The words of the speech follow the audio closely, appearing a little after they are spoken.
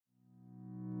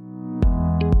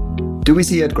Do we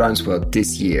see at Groundswell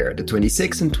this year, the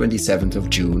 26th and 27th of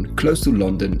June, close to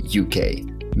London,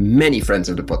 UK. Many friends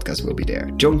of the podcast will be there.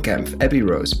 John Kempf, Abby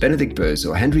Rose, Benedict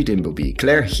Bösel, Henry Dimbleby,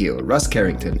 Claire Hill, Russ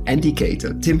Carrington, Andy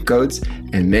Cato, Tim Coates,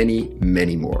 and many,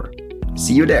 many more.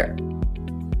 See you there.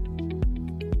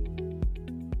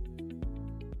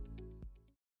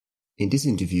 In this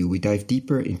interview, we dive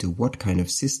deeper into what kind of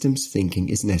systems thinking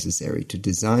is necessary to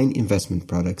design investment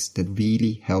products that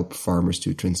really help farmers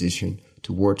to transition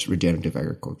towards regenerative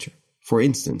agriculture. For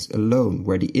instance, a loan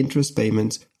where the interest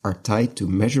payments are tied to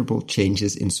measurable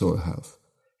changes in soil health,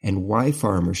 and why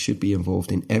farmers should be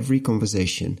involved in every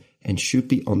conversation and should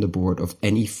be on the board of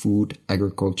any food,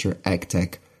 agriculture, ag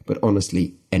tech, but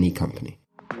honestly, any company.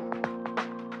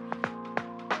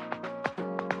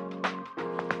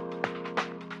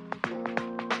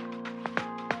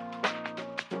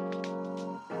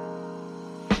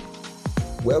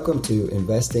 Welcome to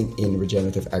Investing in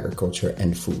Regenerative Agriculture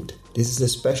and Food. This is a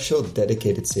special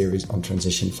dedicated series on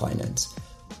transition finance.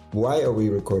 Why are we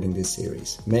recording this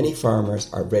series? Many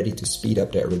farmers are ready to speed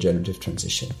up their regenerative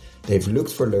transition. They've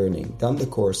looked for learning, done the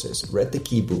courses, read the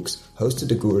key books, hosted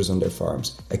the gurus on their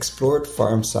farms, explored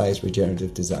farm-size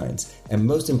regenerative designs, and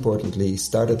most importantly,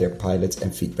 started their pilots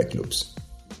and feedback loops.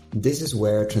 This is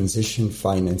where transition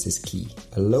finance is key.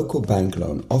 A local bank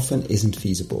loan often isn't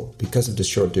feasible because of the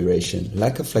short duration,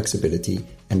 lack of flexibility,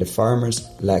 and the farmer's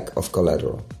lack of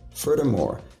collateral.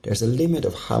 Furthermore, there's a limit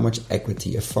of how much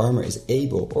equity a farmer is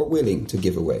able or willing to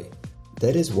give away.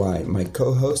 That is why my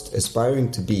co-host,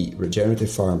 aspiring to be regenerative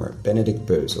farmer Benedict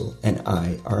Bösel, and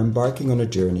I are embarking on a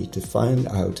journey to find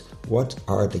out what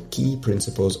are the key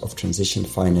principles of transition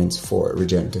finance for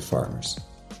regenerative farmers.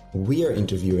 We are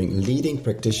interviewing leading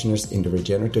practitioners in the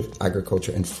regenerative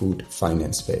agriculture and food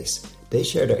finance space. They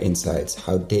share their insights,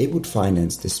 how they would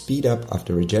finance the speed up of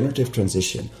the regenerative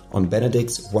transition on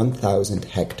Benedict's 1,000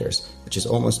 hectares, which is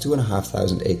almost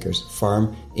 2,500 acres,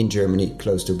 farm in Germany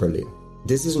close to Berlin.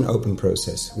 This is an open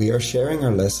process. We are sharing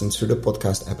our lessons through the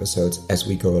podcast episodes as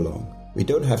we go along. We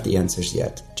don't have the answers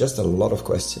yet, just a lot of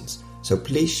questions. So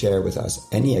please share with us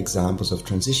any examples of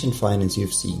transition finance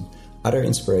you've seen, other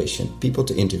inspiration, people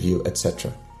to interview,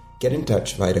 etc. Get in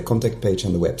touch via the contact page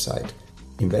on the website,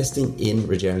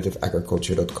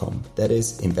 investinginregenerativeagriculture.com. That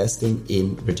is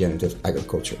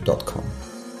investinginregenerativeagriculture.com.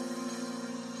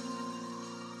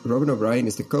 Robin O'Brien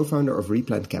is the co-founder of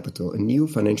Replant Capital, a new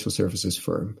financial services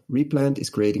firm. Replant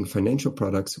is creating financial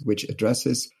products which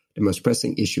addresses the most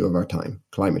pressing issue of our time,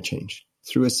 climate change.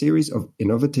 Through a series of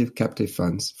innovative captive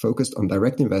funds focused on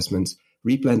direct investments,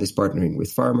 Replant is partnering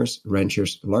with farmers,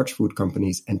 ranchers, large food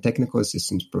companies, and technical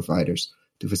assistance providers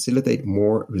to facilitate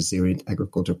more resilient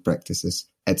agriculture practices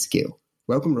at scale.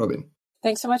 Welcome, Robin.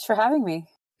 Thanks so much for having me.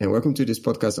 And welcome to this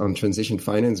podcast on transition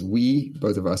finance. We,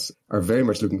 both of us, are very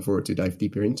much looking forward to dive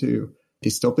deeper into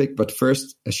this topic. But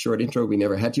first, a short intro. We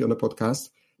never had you on the podcast.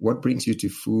 What brings you to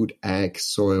food, ag,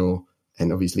 soil,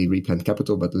 and obviously Replant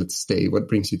Capital? But let's stay. What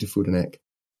brings you to food and ag?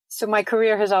 So my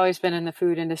career has always been in the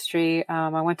food industry.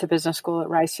 I went to business school at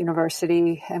Rice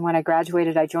University, and when I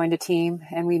graduated, I joined a team,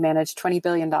 and we managed $20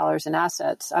 billion in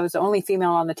assets. I was the only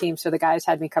female on the team, so the guys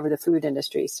had me cover the food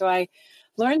industry. So I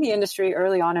learned the industry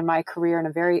early on in my career in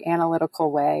a very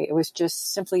analytical way. It was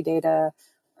just simply data,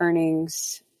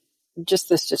 earnings, just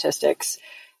the statistics.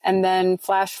 And then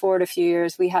flash forward a few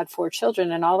years, we had 4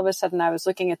 children, and all of a sudden I was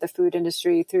looking at the food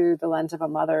industry through the lens of a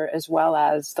mother as well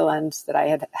as the lens that I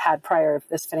had had prior of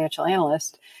this financial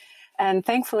analyst. And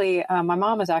thankfully, my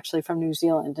mom is actually from New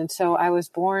Zealand. And so I was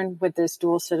born with this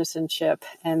dual citizenship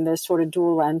and this sort of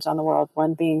dual lens on the world,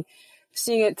 one being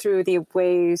seeing it through the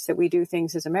ways that we do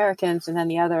things as Americans, and then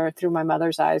the other through my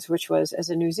mother's eyes, which was as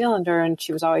a New Zealander. And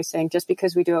she was always saying, just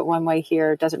because we do it one way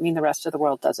here doesn't mean the rest of the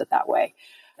world does it that way.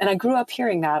 And I grew up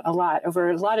hearing that a lot over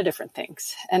a lot of different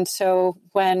things. And so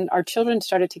when our children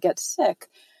started to get sick,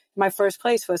 my first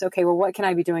place was, okay, well, what can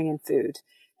I be doing in food?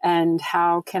 And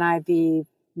how can I be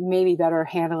maybe better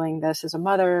handling this as a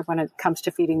mother when it comes to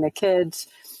feeding the kids?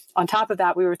 On top of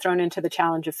that, we were thrown into the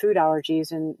challenge of food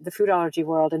allergies, and the food allergy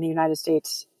world in the United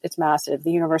States, it's massive.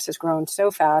 The universe has grown so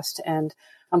fast, and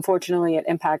unfortunately, it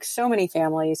impacts so many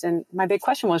families. And my big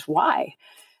question was, why?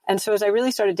 And so as I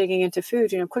really started digging into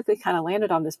food, quickly kind of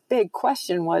landed on this big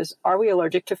question was, are we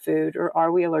allergic to food, or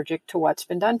are we allergic to what's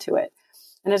been done to it?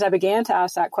 And as I began to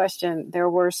ask that question, there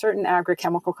were certain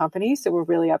agrochemical companies that were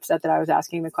really upset that I was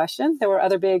asking the question. There were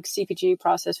other big CPG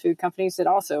processed food companies that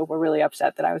also were really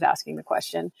upset that I was asking the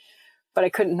question, but I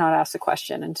couldn't not ask the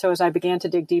question. And so as I began to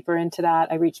dig deeper into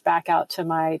that, I reached back out to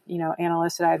my,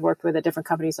 analysts that I had worked with at different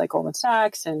companies like Goldman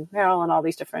Sachs and Merrill and all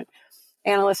these different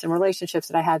analysts and relationships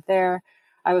that I had there.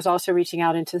 I was also reaching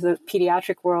out into the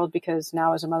pediatric world because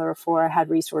now as a mother of four, I had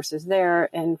resources there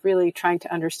and really trying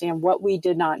to understand what we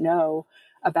did not know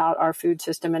about our food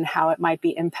system and how it might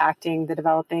be impacting the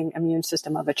developing immune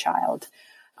system of a child.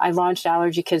 I launched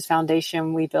Allergy Kids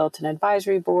Foundation. We built an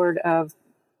advisory board of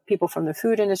people from the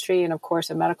food industry and, of course,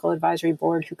 a medical advisory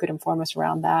board who could inform us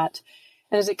around that.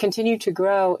 And as it continued to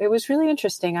grow, it was really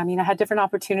interesting. I mean, I had different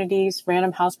opportunities.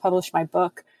 Random House published my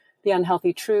book, The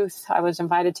Unhealthy Truth. I was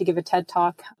invited to give a TED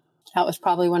Talk. That was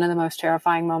probably one of the most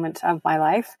terrifying moments of my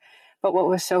life. But what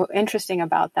was so interesting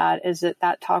about that is that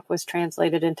that talk was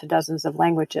translated into dozens of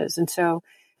languages. And so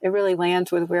it really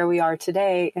lands with where we are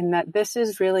today in that this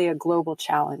is really a global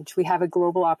challenge. We have a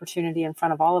global opportunity in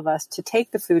front of all of us to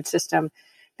take the food system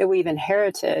that we've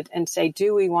inherited and say,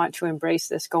 do we want to embrace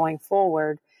this going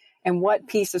forward? And what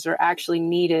pieces are actually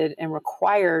needed and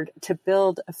required to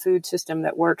build a food system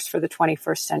that works for the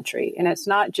 21st century. And it's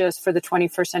not just for the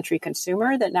 21st century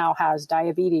consumer that now has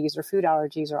diabetes or food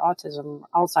allergies or autism,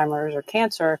 Alzheimer's or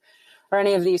cancer, or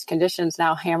any of these conditions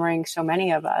now hammering so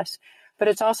many of us. But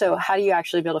it's also, how do you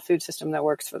actually build a food system that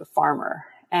works for the farmer?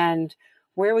 And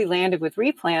where we landed with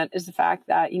Replant is the fact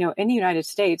that, in the United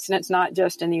States, and it's not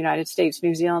just in the United States,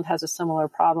 New Zealand has a similar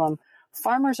problem.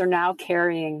 Farmers are now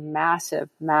carrying massive,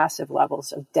 massive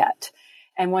levels of debt.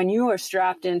 And when you are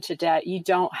strapped into debt, you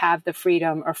don't have the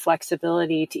freedom or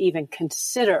flexibility to even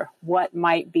consider what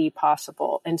might be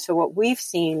possible. And so what we've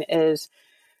seen is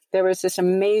there was this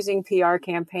amazing PR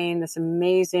campaign, this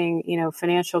amazing,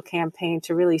 financial campaign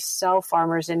to really sell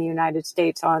farmers in the United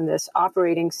States on this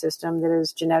operating system that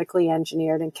is genetically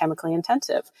engineered and chemically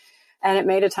intensive. And it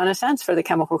made a ton of sense for the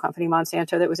chemical company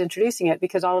Monsanto that was introducing it,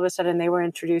 because all of a sudden they were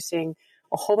introducing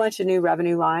a whole bunch of new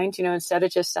revenue lines. Instead of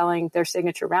just selling their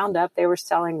signature Roundup, they were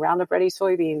selling Roundup Ready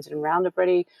soybeans and Roundup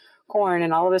Ready corn.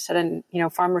 And all of a sudden,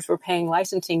 farmers were paying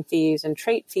licensing fees and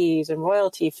trait fees and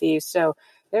royalty fees. So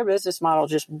their business model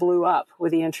just blew up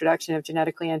with the introduction of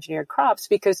genetically engineered crops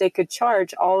because they could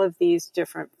charge all of these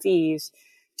different fees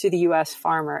to the U.S.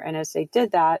 farmer. And as they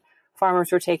did that,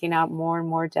 farmers were taking out more and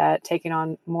more debt, taking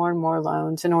on more and more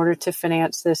loans in order to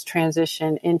finance this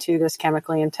transition into this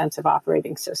chemically intensive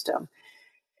operating system.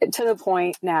 To the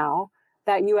point now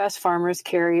that U.S. farmers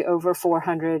carry over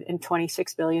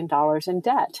 $426 billion in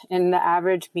debt. And the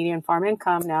average median farm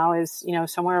income now is,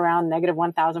 somewhere around negative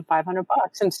 $1,500.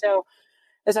 And so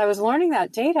as I was learning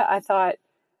that data, I thought,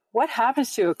 what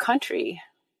happens to a country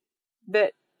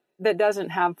that doesn't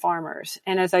have farmers?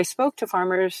 And as I spoke to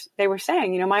farmers, they were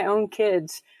saying, my own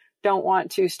kids don't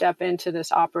want to step into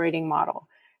this operating model.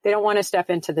 They don't want to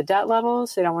step into the debt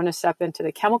levels. They don't want to step into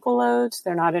the chemical loads.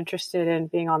 They're not interested in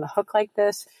being on the hook like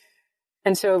this.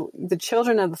 And so the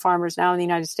children of the farmers now in the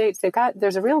United States,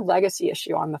 there's a real legacy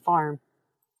issue on the farm.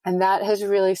 And that has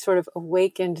really sort of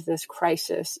awakened this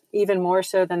crisis, even more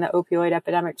so than the opioid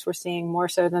epidemics we're seeing, more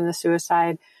so than the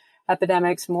suicide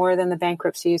epidemics, more than the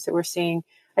bankruptcies that we're seeing.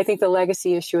 I think the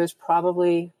legacy issue is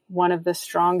probably one of the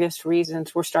strongest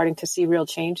reasons we're starting to see real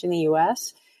change in the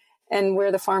U.S. And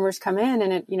where the farmers come in,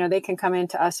 and they can come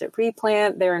into us at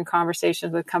Replant. They're in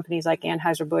conversations with companies like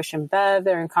Anheuser-Busch and Bev.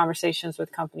 They're in conversations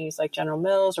with companies like General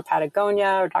Mills or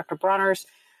Patagonia or Dr. Bronner's.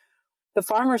 The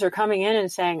farmers are coming in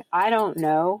and saying, I don't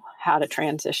know how to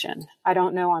transition. I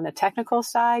don't know on the technical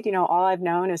side. All I've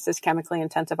known is this chemically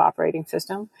intensive operating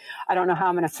system. I don't know how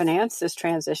I'm going to finance this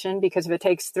transition, because if it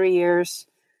takes 3 years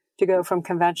to go from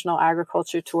conventional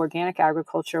agriculture to organic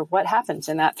agriculture, what happens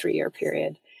in that 3-year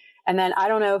period? And then I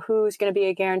don't know who's going to be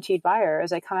a guaranteed buyer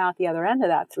as I come out the other end of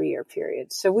that 3-year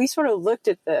period. So we sort of looked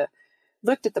at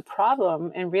the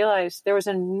problem and realized there was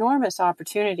an enormous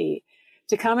opportunity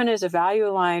to come in as a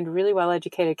value-aligned, really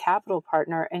well-educated capital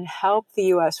partner and help the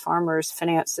U.S. farmers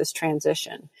finance this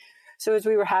transition. So as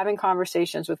we were having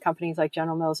conversations with companies like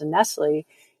General Mills and Nestle,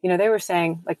 they were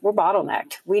saying, we're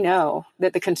bottlenecked. We know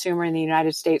that the consumer in the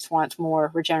United States wants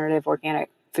more regenerative organic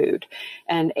food.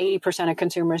 And 80% of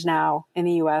consumers now in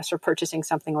the U.S. are purchasing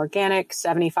something organic.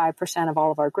 75% of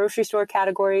all of our grocery store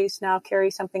categories now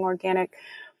carry something organic.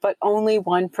 But only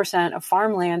 1% of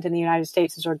farmland in the United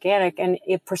States is organic. And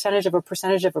a percentage of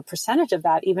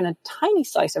that, even a tiny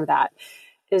slice of that,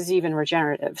 is even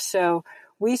regenerative. So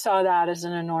we saw that as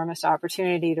an enormous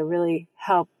opportunity to really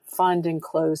help fund and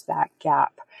close that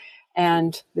gap.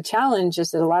 And the challenge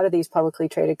is that a lot of these publicly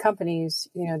traded companies,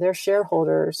 their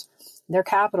shareholders, their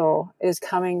capital is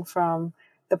coming from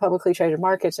the publicly traded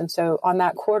markets. And so on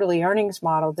that quarterly earnings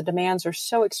model, the demands are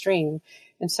so extreme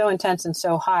and so intense and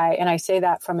so high. And I say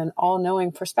that from an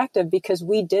all-knowing perspective because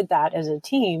we did that as a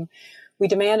team. We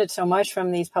demanded so much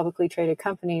from these publicly traded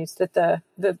companies that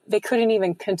they couldn't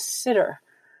even consider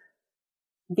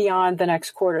beyond the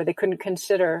next quarter. They couldn't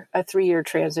consider a 3-year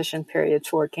transition period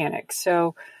to organic.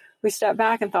 So we stepped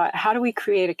back and thought, how do we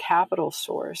create a capital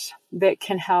source that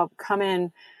can help come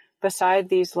in beside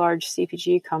these large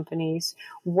CPG companies,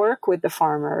 work with the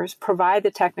farmers, provide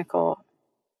the technical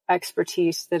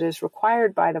expertise that is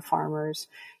required by the farmers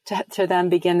to then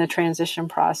begin the transition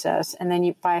process. And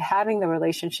then by having the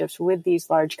relationships with these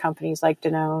large companies like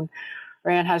Danone,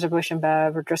 or Anheuser-Busch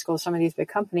InBev, or Driscoll, some of these big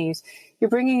companies, you're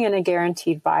bringing in a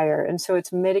guaranteed buyer. And so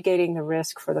it's mitigating the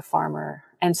risk for the farmer.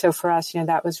 And so for us,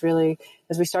 that was really,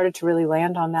 as we started to really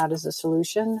land on that as a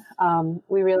solution,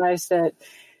 we realized that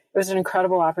it was an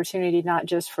incredible opportunity, not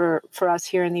just for us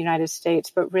here in the United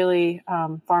States, but really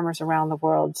farmers around the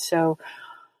world. So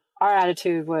our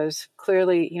attitude was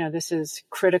clearly, this is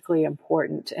critically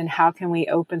important. And how can we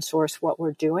open source what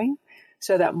we're doing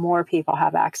so that more people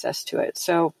have access to it?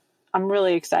 So I'm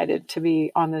really excited to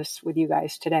be on this with you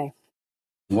guys today.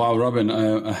 Wow, Robin,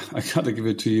 I got to give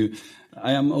it to you.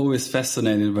 I am always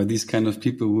fascinated by these kind of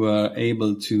people who are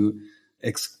able to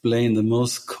explain the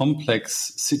most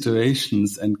complex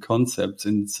situations and concepts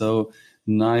in so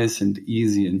nice and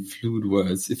easy and fluid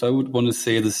words. If I would want to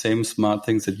say the same smart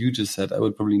things that you just said, I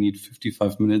would probably need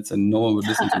 55 minutes and no one would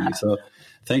listen to me. So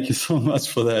thank you so much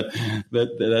for that.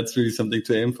 That's really something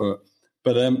to aim for.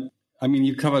 But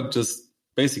you covered just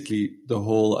basically the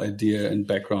whole idea and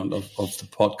background of the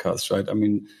podcast, right?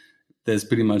 There's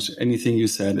pretty much anything you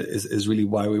said is really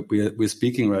why we're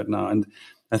speaking right now. And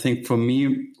I think for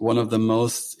me, one of the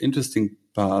most interesting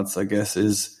parts, I guess,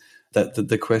 is that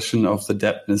the question of the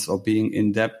debtness or being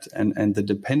in debt and the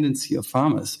dependency of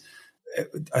farmers.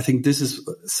 I think this is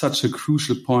such a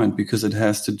crucial point because it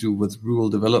has to do with rural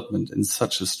development in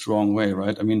such a strong way,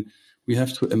 right? We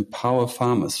have to empower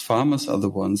farmers. Farmers are the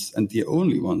ones and the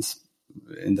only ones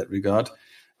in that regard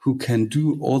who can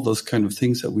do all those kind of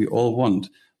things that we all want: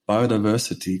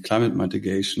 biodiversity, climate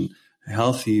mitigation,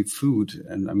 healthy food,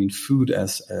 and food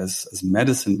as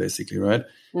medicine, basically, right?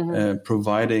 Mm-hmm.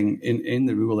 Providing in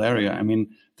the rural area.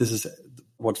 This is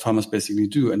what farmers basically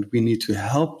do, and we need to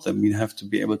help them. We have to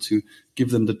be able to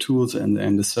give them the tools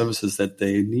and the services that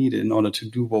they need in order to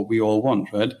do what we all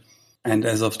want, right? And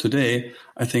as of today,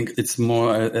 I think it's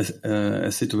more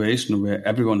a situation where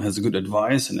everyone has a good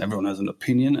advice and everyone has an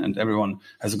opinion and everyone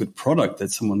has a good product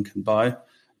that someone can buy.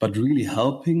 But really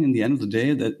helping in the end of the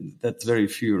day, that's very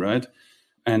few, right?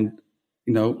 And,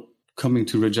 coming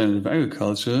to regenerative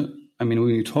agriculture, when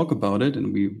you talk about it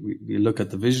and we look at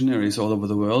the visionaries all over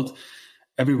the world,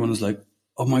 everyone is like,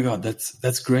 oh my God,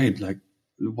 that's great. Like,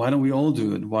 why don't we all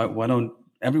do it? Why don't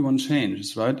everyone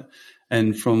change, right?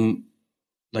 And from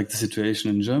like the situation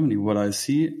in Germany, what I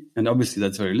see, and obviously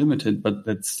that's very limited, but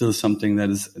that's still something that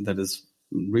is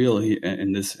real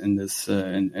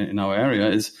in our area,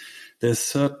 is there's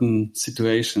certain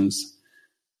situations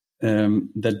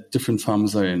that different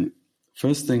farmers are in.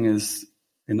 First thing is,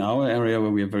 in our area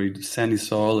where we have very sandy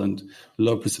soil and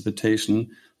low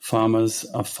precipitation, farmers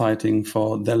are fighting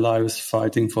for their lives,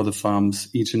 fighting for the farms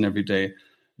each and every day.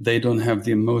 They don't have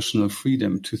the emotional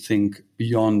freedom to think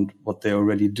beyond what they're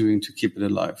already doing to keep it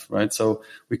alive, right? So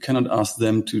we cannot ask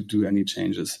them to do any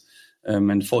changes.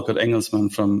 And Volkert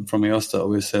Engelsmann from EOSTA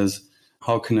always says,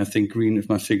 how can I think green if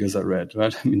my figures are red,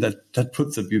 right? That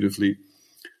puts it beautifully.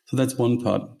 So that's one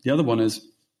part. The other one is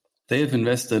they have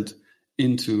invested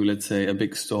into, let's say, a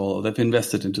big stall, or they've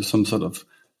invested into some sort of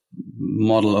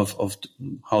model of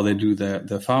how they do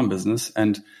their farm business.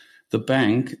 And the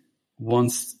bank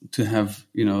wants to have,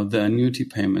 the annuity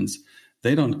payments.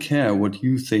 They don't care what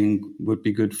you think would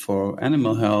be good for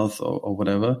animal health or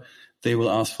whatever. They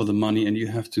will ask for the money, and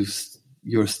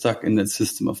you're stuck in that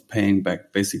system of paying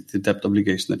back basically the debt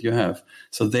obligation that you have.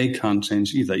 So they can't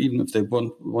change either, even if they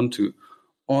want to.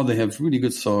 Or they have really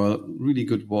good soil, really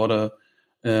good water,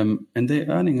 and they're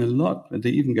earning a lot.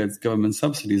 They even get government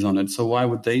subsidies on it. So why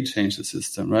would they change the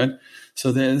system, right?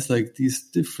 So there's like these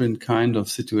different kind of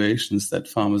situations that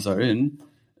farmers are in,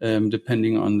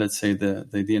 depending on, let's say,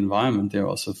 the environment they're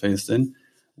also faced in,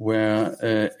 where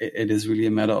it is really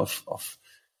a matter of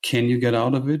can you get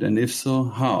out of it? And if so,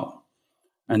 how?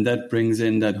 And that brings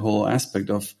in that whole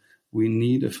aspect of we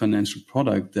need a financial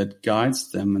product that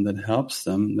guides them and that helps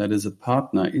them, that is a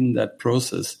partner in that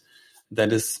process.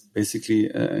 That is basically,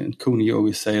 in Kuhn, you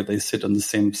always say they sit on the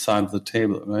same side of the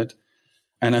table, right?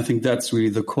 And I think that's really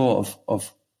the core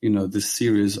of this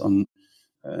series on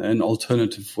an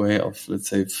alternative way of, let's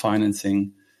say,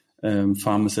 financing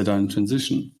farmers that are in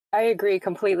transition. I agree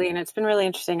completely. And it's been really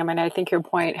interesting. I think your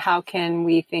point, how can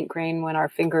we think green when our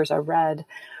fingers are red?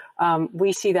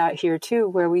 We see that here too,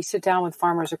 where we sit down with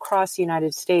farmers across the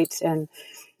United States and,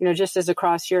 just as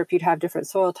across Europe, you'd have different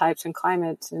soil types and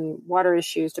climates and water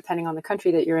issues depending on the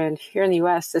country that you're in. Here in the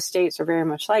U.S., the states are very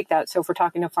much like that. So if we're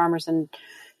talking to farmers in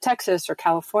Texas or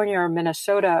California or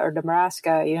Minnesota or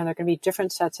Nebraska, there are going to be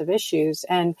different sets of issues.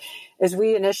 And as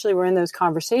we initially were in those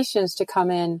conversations to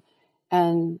come in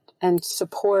and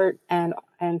support and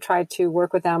try to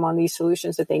work with them on these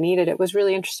solutions that they needed, it was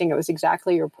really interesting. It was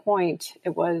exactly your point.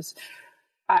 It was,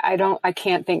 I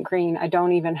can't think green. I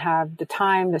don't even have the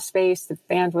time, the space, the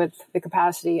bandwidth, the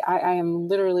capacity. I am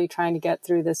literally trying to get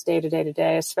through this day to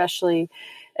day, especially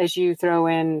as you throw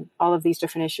in all of these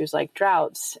different issues like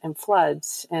droughts and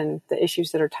floods and the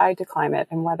issues that are tied to climate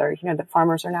and weather, that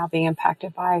farmers are now being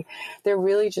impacted by. They're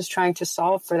really just trying to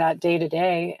solve for that day to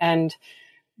day. And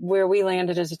where we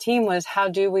landed as a team was how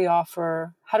do we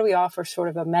offer sort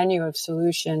of a menu of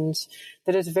solutions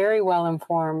that is very well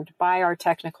informed by our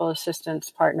technical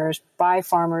assistance partners, by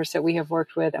farmers that we have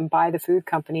worked with, and by the food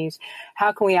companies.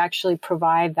 How can we actually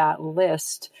provide that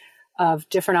list of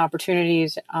different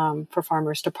opportunities for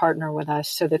farmers to partner with us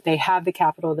so that they have the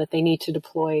capital that they need to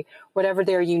deploy whatever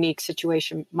their unique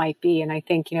situation might be? And I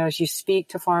think, as you speak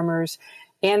to farmers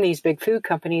and these big food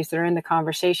companies that are in the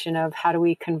conversation of how do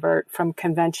we convert from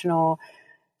conventional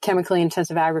chemically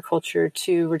intensive agriculture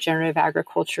to regenerative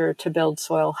agriculture to build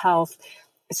soil health,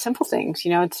 it's simple things.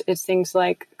 It's things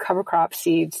like cover crop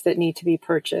seeds that need to be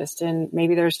purchased, and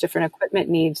maybe there's different equipment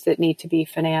needs that need to be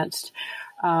financed.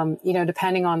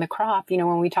 Depending on the crop,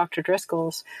 when we talk to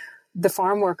Driscoll's, the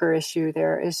farm worker issue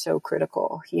there is so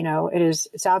critical.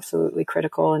 It's absolutely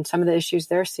critical. And some of the issues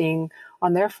they're seeing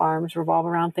on their farms revolve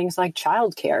around things like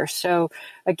childcare. So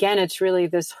again, it's really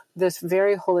this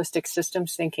very holistic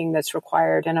systems thinking that's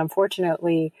required. And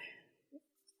unfortunately,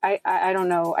 I don't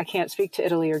know, I can't speak to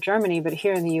Italy or Germany, but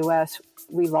here in the US,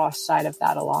 we lost sight of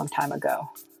that a long time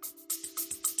ago.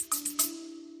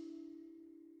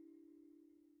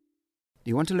 Do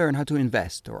you want to learn how to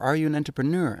invest, or are you an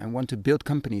entrepreneur and want to build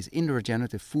companies in the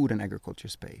regenerative food and agriculture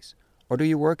space? Or do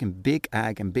you work in big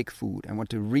ag and big food and want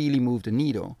to really move the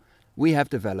needle? We have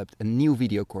developed a new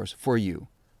video course for you.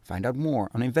 Find out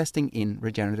more on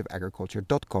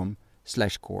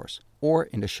investinginregenerativeagriculture.com/course or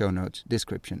in the show notes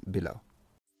description below.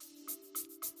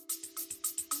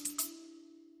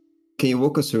 Can you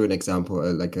walk us through an example,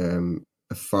 like a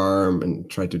farm, and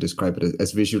try to describe it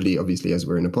as visually, obviously, as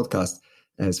we're in a podcast,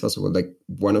 as possible, like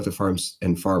one of the farms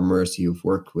and farmers you've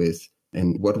worked with,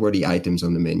 and what were the items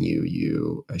on the menu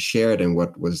you shared, and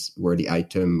what were the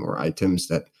items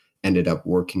that ended up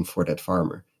working for that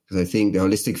farmer? Because I think the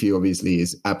holistic view obviously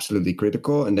is absolutely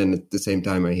critical. And then at the same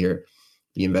time, I hear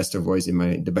the investor voice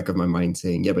in the back of my mind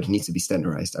saying, yeah, but it needs to be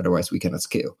standardized. Otherwise we cannot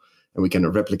scale and we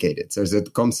cannot replicate it. So there's a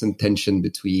constant tension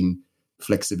between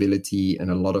flexibility and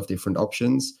a lot of different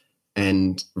options,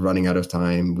 and running out of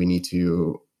time. We need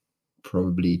to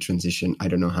probably transition, I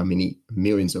don't know how many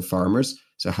millions of farmers.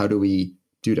 So how do we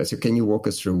do that? So can you walk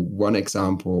us through one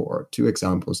example or two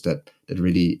examples that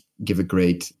really give a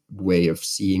great way of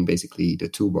seeing basically the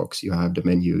toolbox you have, the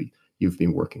menu you've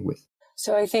been working with?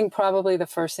 So I think probably the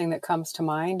first thing that comes to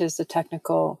mind is the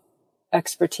technical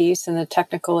expertise and the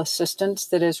technical assistance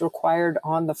that is required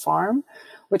on the farm,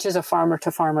 which is a farmer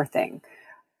to farmer thing.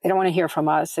 They don't want to hear from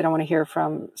us. They don't want to hear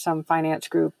from some finance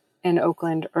group in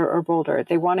Oakland or Boulder.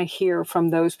 They want to hear from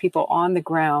those people on the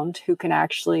ground who can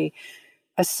actually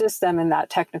assist them in that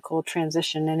technical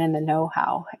transition and in the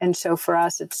know-how. And so for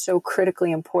us, it's so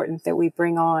critically important that we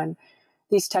bring on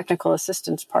these technical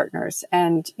assistance partners.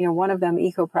 And, one of them,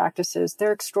 Eco Practices,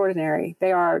 they're extraordinary.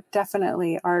 They are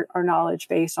definitely our knowledge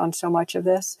base on so much of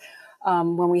this.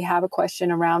 When we have a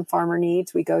question around farmer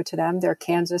needs, we go to them. They're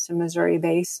Kansas and Missouri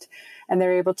based, and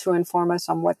they're able to inform us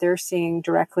on what they're seeing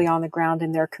directly on the ground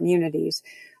in their communities.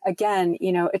 Again,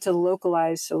 it's a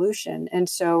localized solution. And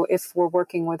so if we're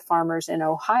working with farmers in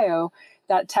Ohio,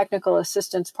 that technical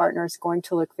assistance partner is going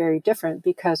to look very different,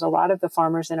 because a lot of the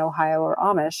farmers in Ohio are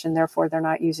Amish, and therefore they're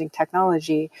not using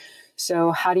technology. So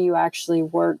how do you actually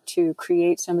work to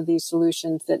create some of these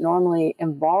solutions that normally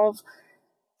involve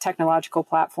technological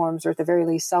platforms, or at the very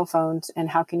least cell phones,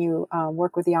 and how can you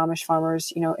work with the Amish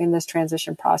farmers, in this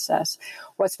transition process?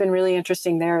 What's been really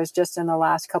interesting there is just in the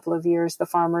last couple of years, the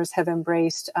farmers have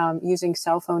embraced using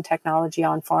cell phone technology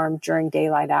on farm during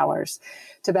daylight hours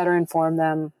to better inform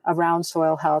them around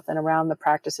soil health and around the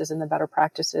practices and the better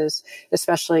practices,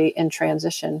 especially in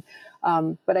transition.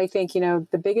 But I think,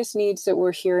 the biggest needs that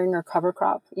we're hearing are cover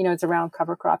crop. It's around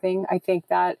cover cropping. I think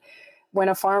that when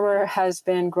a farmer has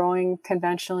been growing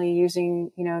conventionally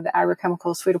using, the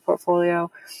agrochemical suite of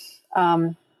portfolio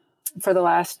for the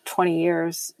last 20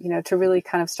 years, to really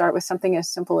kind of start with something as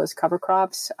simple as cover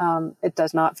crops, it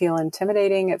does not feel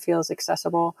intimidating. It feels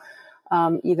accessible.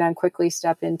 You then quickly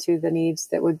step into the needs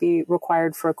that would be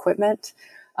required for equipment.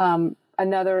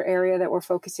 Another area that we're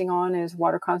focusing on is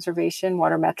water conservation,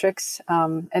 water metrics.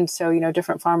 And so,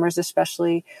 different farmers,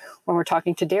 especially when we're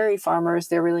talking to dairy farmers,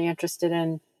 they're really interested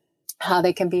in how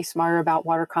they can be smarter about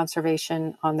water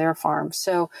conservation on their farms.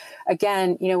 So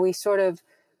again, we sort of,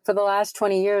 for the last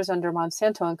 20 years under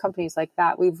Monsanto and companies like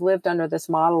that, we've lived under this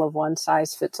model of one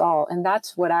size fits all. And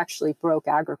that's what actually broke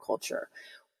agriculture.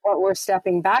 What we're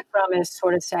stepping back from is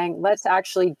sort of saying, let's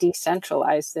actually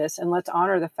decentralize this and let's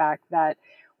honor the fact that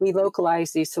we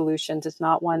localize these solutions. It's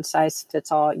not one size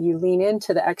fits all. You lean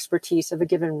into the expertise of a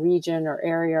given region or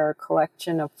area or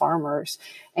collection of farmers,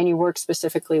 and you work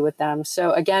specifically with them.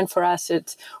 So again, for us,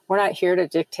 we're not here to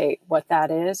dictate what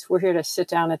that is. We're here to sit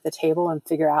down at the table and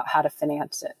figure out how to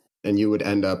finance it. And you would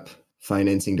end up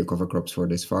financing the cover crops for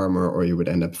this farmer, or you would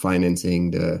end up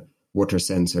financing the water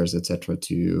sensors, etc.,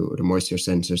 to the moisture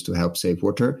sensors to help save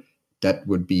water. That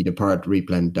would be the part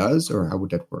Replan does, or how would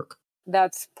that work?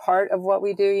 That's part of what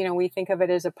we do. We think of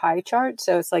it as a pie chart.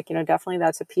 So it's like, definitely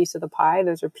that's a piece of the pie.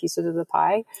 Those are pieces of the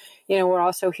pie. We're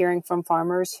also hearing from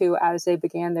farmers who, as they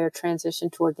began their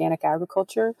transition to organic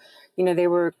agriculture, they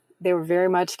were very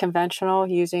much conventional,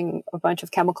 using a bunch of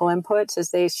chemical inputs.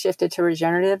 As they shifted to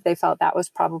regenerative, they felt that was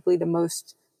probably the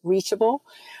most reachable.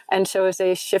 And so as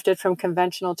they shifted from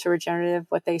conventional to regenerative,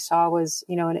 what they saw was,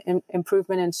 an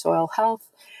improvement in soil health.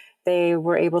 They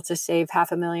were able to save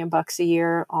 $500,000 a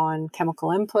year on chemical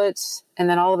inputs. And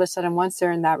then all of a sudden, once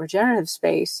they're in that regenerative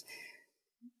space,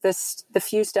 the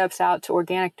few steps out to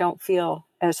organic don't feel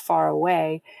as far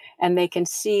away. And they can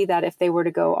see that if they were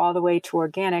to go all the way to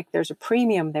organic, there's a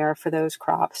premium there for those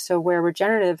crops. So where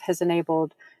regenerative has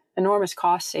enabled enormous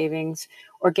cost savings,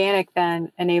 organic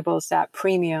then enables that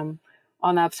premium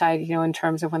on the upside, in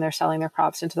terms of when they're selling their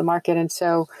crops into the market. And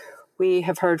so we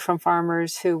have heard from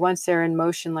farmers who, once they're in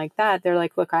motion like that, they're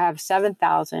like, look, I have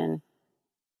 7,000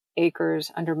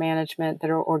 acres under management that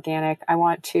are organic. I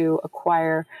want to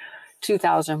acquire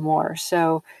 2,000 more.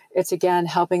 So it's, again,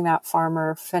 helping that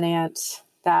farmer finance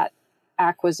that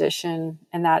acquisition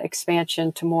and that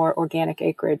expansion to more organic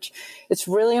acreage. It's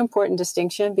really important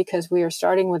distinction because we are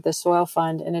starting with the soil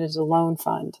fund and it is a loan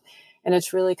fund. And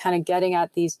it's really kind of getting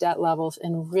at these debt levels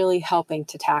and really helping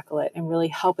to tackle it and really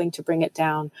helping to bring it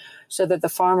down so that the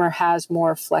farmer has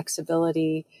more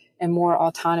flexibility and more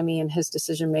autonomy in his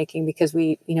decision making, because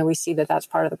we see that that's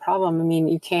part of the problem. I mean,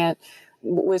 you can't,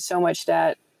 with so much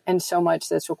debt and so much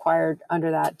that's required under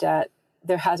that debt,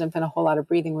 there hasn't been a whole lot of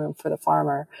breathing room for the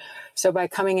farmer. So by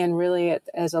coming in really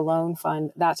as a loan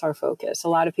fund, that's our focus. A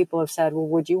lot of people have said, well,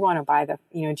 would you want to buy do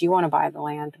you want to buy the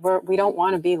land? We don't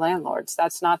want to be landlords.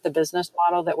 That's not the business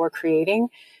model that we're creating.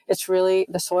 It's really,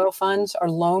 the soil funds are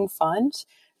loan funds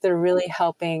that are really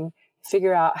helping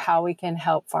figure out how we can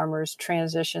help farmers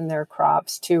transition their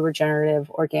crops to regenerative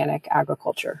organic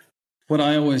agriculture. What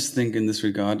I always think in this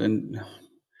regard,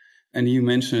 and you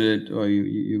mentioned it, or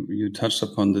you touched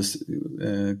upon this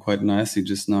quite nicely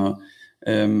just now.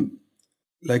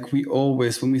 Like we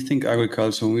always, when we think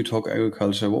agriculture, when we talk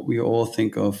agriculture, what we all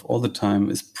think of all the time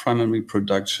is primary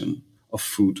production of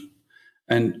food.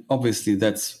 And obviously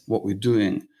that's what we're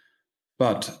doing.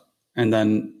 And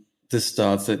then this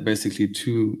starts at basically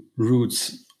two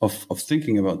roots of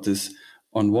thinking about this.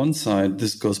 On one side,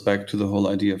 this goes back to the whole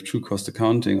idea of true cost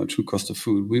accounting or true cost of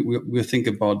food. We think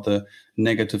about the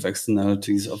negative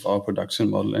externalities of our production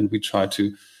model, and we try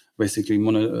to basically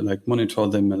monitor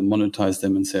them and monetize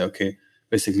them and say, okay,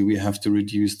 basically we have to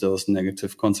reduce those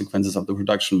negative consequences of the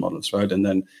production models, right? And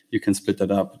then you can split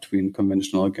that up between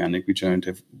conventional, organic,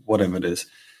 regenerative, whatever it is.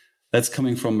 That's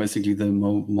coming from basically the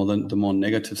more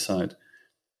negative side.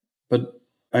 But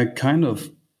I kind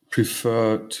of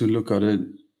prefer to look at it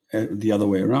the other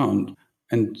way around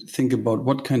and think about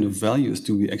what kind of values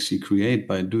do we actually create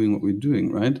by doing what we're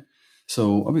doing, right?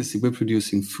 So obviously we're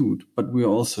producing food, but we're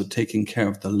also taking care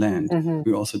of the land. Mm-hmm.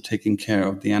 We're also taking care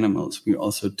of the animals. We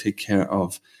also take care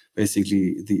of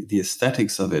basically the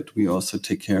aesthetics of it. We also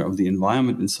take care of the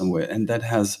environment in some way. And that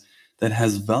has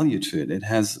value to it. It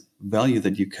has value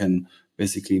that you can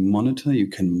basically monitor, you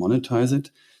can monetize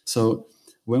it. So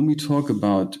when we talk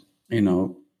about,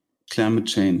 climate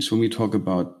change, when we talk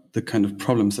about the kind of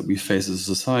problems that we face as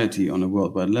a society on a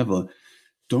worldwide level,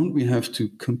 don't we have to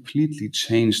completely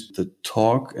change the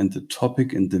talk and the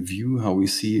topic and the view, how we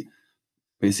see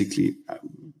basically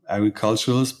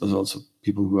agriculturalists, but also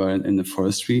people who are in the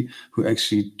forestry, who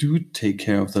actually do take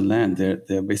care of the land.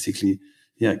 They're basically,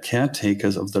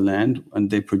 caretakers of the land,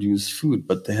 and they produce food,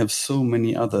 but they have so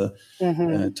many other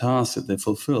tasks that they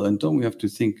fulfill. And don't we have to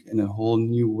think in a whole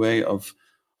new way of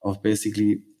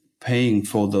basically paying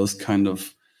for those kind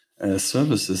of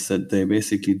services that they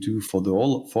basically do for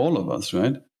all of us,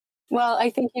 right? Well, I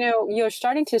think, you're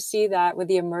starting to see that with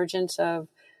the emergence of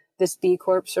this B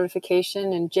Corp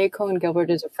certification. And Jay Cohen Gilbert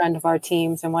is a friend of our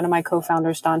teams. And one of my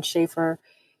co-founders, Don Schaefer,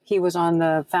 he was on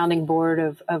the founding board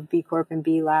of B Corp and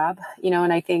B Lab,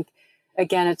 and I think,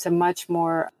 again, it's a much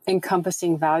more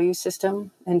encompassing value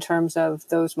system in terms of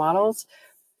those models.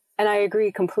 And I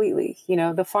agree completely.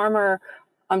 The farmer,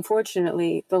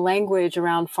 unfortunately, the language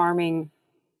around farming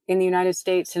in the United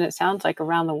States, and it sounds like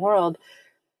around the world,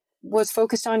 was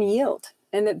focused on yield.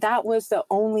 And that was the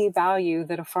only value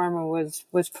that a farmer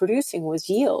was producing was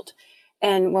yield.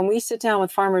 And when we sit down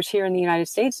with farmers here in the United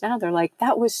States now, they're like,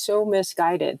 that was so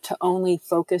misguided to only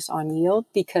focus on yield,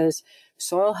 because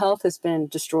soil health has been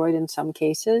destroyed in some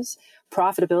cases.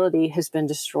 Profitability has been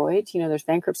destroyed. There's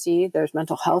bankruptcy, there's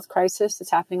mental health crisis that's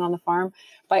happening on the farm.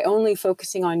 By only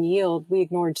focusing on yield, we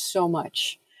ignored so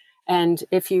much. And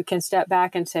if you can step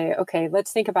back and say, okay,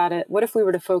 let's think about it. What if we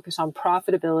were to focus on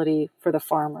profitability for the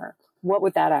farmer? What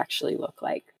would that actually look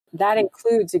like? That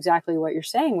includes exactly what you're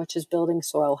saying, which is building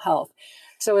soil health.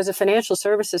 So as a financial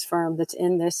services firm that's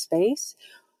in this space,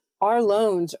 our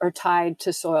loans are tied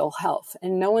to soil health.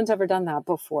 And no one's ever done that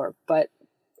before. But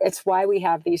it's why we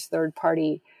have these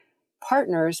third-party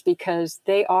partners, because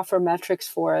they offer metrics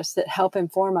for us that help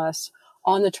inform us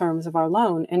on the terms of our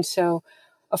loan. And so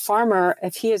a farmer,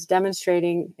 if he is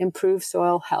demonstrating improved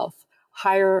soil health,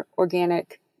 higher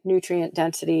organic nutrient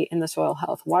density in the soil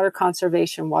health, water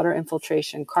conservation, water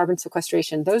infiltration, carbon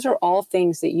sequestration, those are all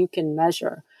things that you can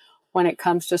measure when it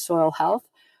comes to soil health.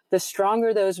 The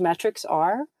stronger those metrics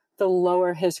are, the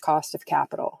lower his cost of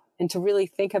capital. And to really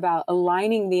think about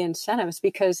aligning the incentives,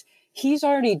 because he's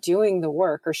already doing the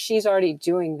work, or she's already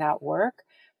doing that work,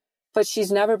 but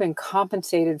she's never been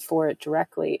compensated for it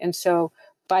directly. And so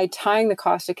by tying the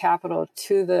cost of capital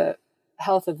to the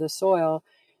health of the soil,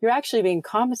 you're actually being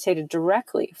compensated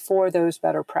directly for those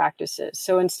better practices.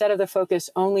 So instead of the focus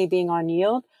only being on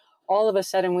yield, all of a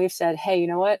sudden we've said, hey, you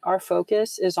know what? Our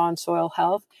focus is on soil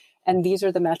health, and these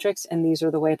are the metrics, and these are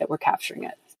the way that we're capturing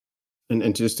it.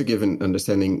 And just to give an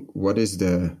understanding,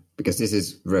 because this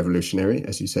is revolutionary,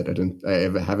 as you said,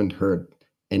 I haven't heard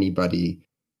anybody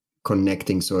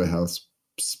connecting soil health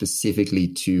specifically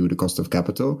to the cost of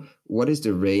capital. What is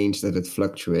the range that it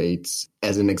fluctuates?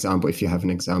 As an example, if you have an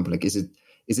example, like is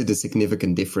it a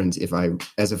significant difference if I,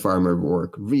 as a farmer,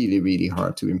 work really, really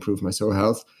hard to improve my soil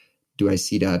health? Do I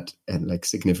see that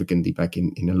significantly back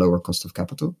in a lower cost of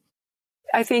capital?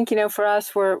 I think, for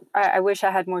us, I wish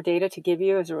I had more data to give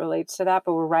you as it relates to that,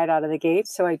 but we're right out of the gate.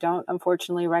 So I don't,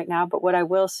 unfortunately, right now. But what I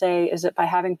will say is that by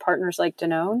having partners like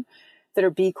Danone that are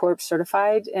B Corp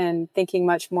certified and thinking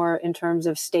much more in terms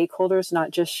of stakeholders,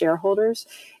 not just shareholders,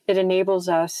 it enables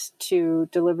us to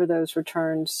deliver those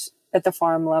returns at the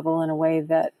farm level in a way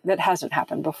that hasn't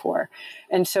happened before.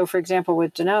 And so, for example,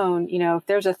 with Danone, if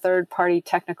there's a third-party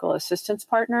technical assistance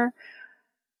partner,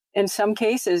 in some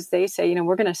cases, they say,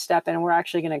 we're going to step in and we're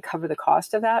actually going to cover the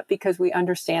cost of that because we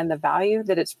understand the value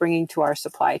that it's bringing to our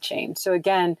supply chain. So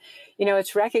again,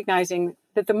 it's recognizing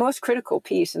that the most critical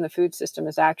piece in the food system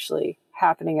is actually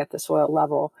happening at the soil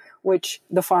level, which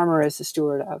the farmer is the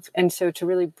steward of. And so to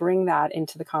really bring that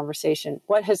into the conversation,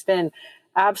 what has been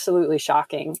absolutely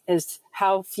shocking is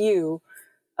how few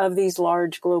of these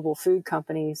large global food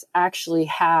companies actually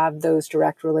have those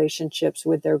direct relationships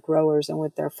with their growers and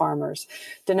with their farmers.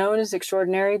 Danone is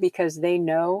extraordinary because they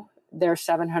know their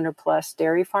 700 plus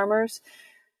dairy farmers.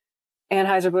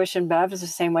 Anheuser-Busch InBev is the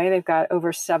same way. They've got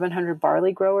over 700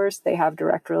 barley growers. They have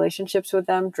direct relationships with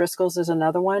them. Driscoll's is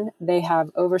another one. They have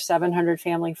over 700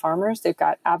 family farmers. They've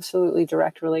got absolutely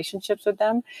direct relationships with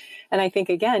them. And I think,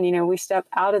 again, we step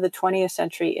out of the 20th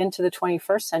century into the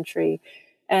 21st century,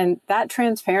 and that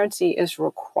transparency is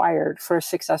required for a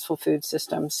successful food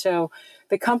system. So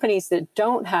the companies that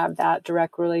don't have that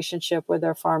direct relationship with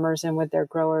their farmers and with their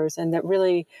growers, and that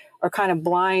really are kind of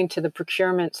blind to the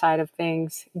procurement side of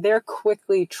things, they're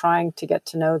quickly trying to get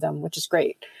to know them, which is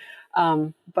great.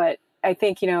 But I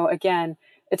think, again,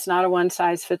 it's not a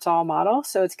one-size-fits-all model.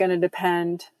 So it's going to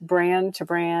depend brand to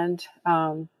brand,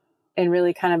 and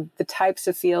really kind of the types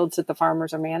of fields that the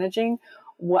farmers are managing,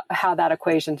 how that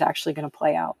equation is actually going to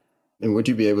play out. And would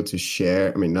you be able to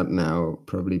share, not now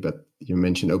probably, but you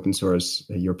mentioned open source,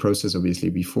 your process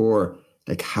obviously before,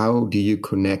 how do you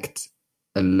connect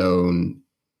a loan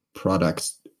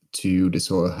product to the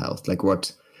soil health?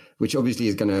 Which obviously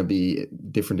is going to be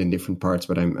different in different parts,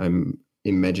 but I'm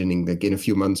imagining in a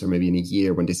few months or maybe in a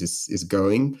year when this is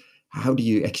going, how do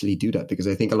you actually do that? Because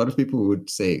I think a lot of people would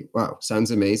say, wow,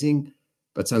 sounds amazing,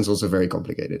 but sounds also very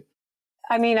complicated.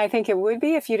 I mean, I think it would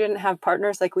be if you didn't have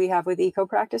partners like we have with Eco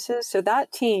Practices. So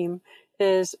that team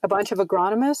is a bunch of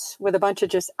agronomists with a bunch of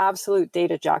just absolute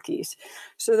data jockeys.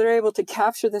 So they're able to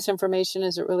capture this information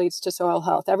as it relates to soil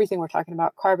health, everything we're talking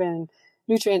about, carbon,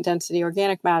 nutrient density,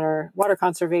 organic matter, water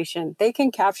conservation. They can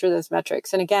capture those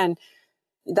metrics. And again,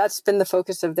 that's been the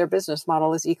focus of their business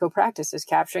model is Eco Practices,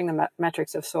 capturing the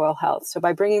metrics of soil health. So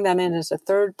by bringing them in as a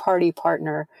third-party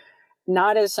partner,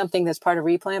 not as something that's part of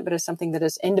Replant, but as something that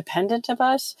is independent of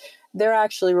us, they're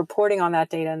actually reporting on that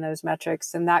data and those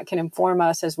metrics, and that can inform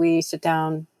us as we sit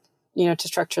down, to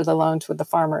structure the loans with the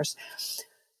farmers.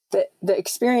 The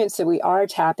experience that we are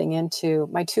tapping into,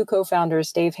 my two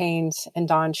co-founders, Dave Haynes and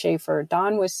Don Schaefer.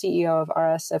 Don was CEO of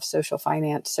RSF Social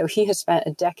Finance, so he has spent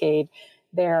a decade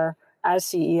there as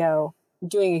CEO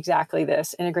doing exactly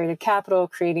this, integrated capital,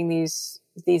 creating these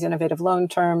innovative loan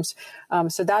terms.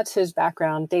 So that's his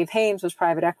background. Dave Haynes was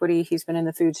private equity. He's been in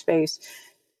the food space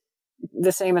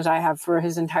the same as I have for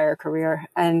his entire career.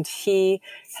 And he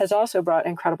has also brought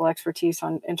incredible expertise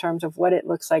in terms of what it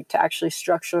looks like to actually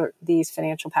structure these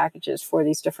financial packages for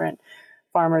these different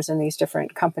farmers and these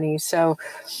different companies. So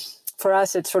for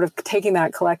us, it's sort of taking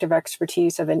that collective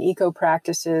expertise of an Eco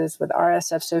Practices with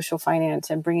RSF Social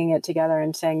Finance and bringing it together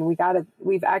and saying,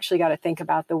 we've actually got to think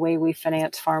about the way we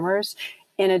finance farmers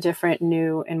in a different,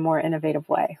 new, and more innovative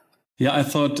way. Yeah, I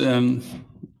thought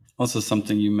also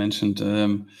something you mentioned,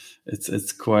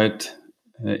 it's quite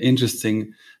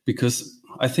interesting because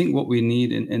I think what we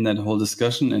need in that whole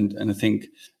discussion, and I think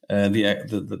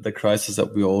the crisis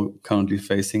that we're all currently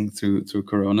facing through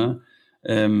Corona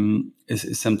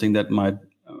is something that might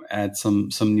add some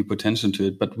new potential to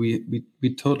it. But we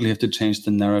totally have to change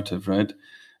the narrative, right?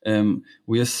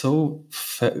 We are so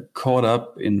caught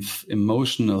up in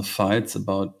emotional fights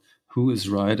about who is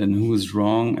right and who is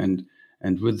wrong,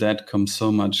 and with that comes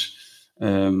so much,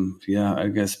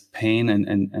 I guess, pain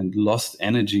and lost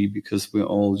energy because we're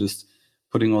all just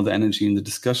putting all the energy in the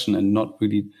discussion and not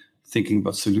really thinking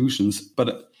about solutions.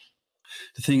 But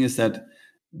the thing is that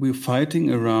we're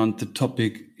fighting around the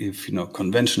topic if,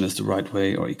 conventional is the right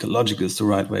way or ecological is the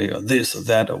right way or this or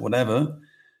that or whatever.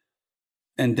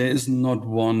 And there is not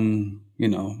one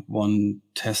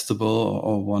testable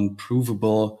or one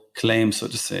provable claim, so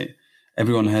to say.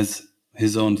 Everyone has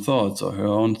his own thoughts or her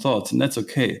own thoughts, and that's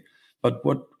okay. But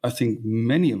what I think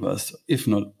many of us, if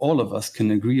not all of us,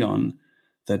 can agree on,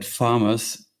 that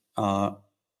farmers are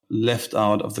left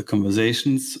out of the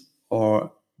conversations,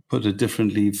 or put it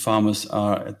differently, farmers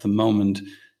are at the moment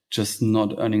just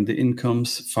not earning the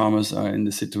incomes. Farmers are in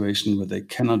the situation where they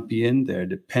cannot be in. They're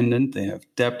dependent. They have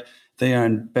debt. They are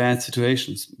in bad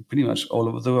situations pretty much all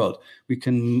over the world. We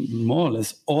can more or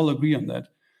less all agree on that.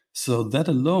 So that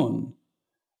alone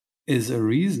is a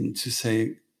reason to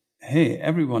say, hey,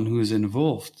 everyone who is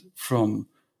involved from,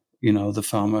 the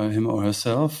farmer, him or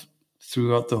herself,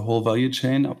 throughout the whole value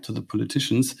chain up to the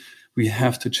politicians, we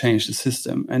have to change the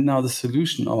system. And now the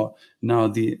solution, or now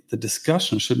the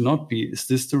discussion should not be, is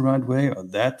this the right way or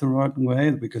that the right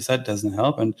way? Because that doesn't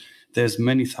help. And there's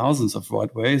many thousands of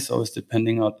right ways, always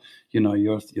depending on,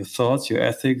 your thoughts, your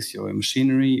ethics, your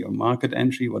machinery, your market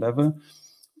entry, whatever.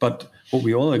 But what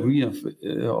we all agree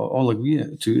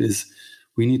to is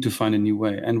we need to find a new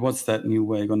way. And what's that new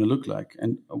way going to look like?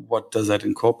 And what does that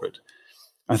incorporate?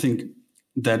 I think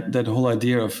that whole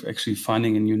idea of actually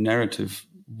finding a new narrative,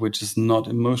 which is not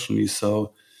emotionally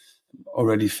so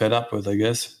already fed up with, I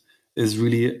guess, is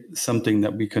really something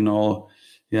that we can all,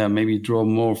 maybe draw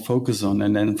more focus on.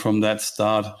 And then from that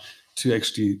start to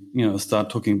actually, start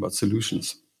talking about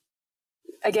solutions.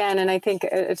 Again, and I think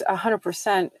it's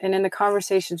 100%. And in the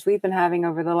conversations we've been having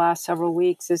over the last several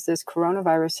weeks as this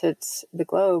coronavirus hits the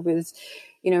globe is,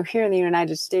 here in the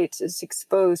United States, it's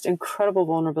exposed incredible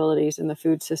vulnerabilities in the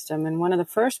food system. And one of the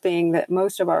first being that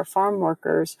most of our farm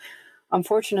workers,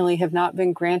 unfortunately, have not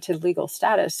been granted legal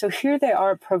status. So here they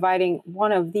are providing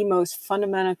one of the most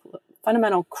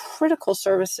fundamental critical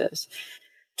services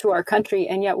to our country,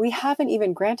 and yet we haven't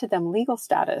even granted them legal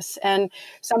status. And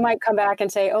some might come back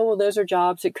and say, oh, well, those are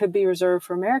jobs that could be reserved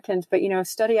for Americans. But,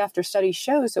 study after study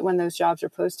shows that when those jobs are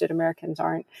posted, Americans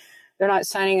they're not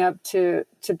signing up to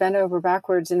bend over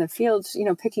backwards in the fields,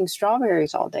 picking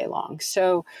strawberries all day long.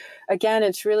 So again,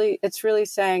 it's really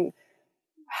saying,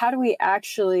 how do we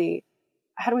actually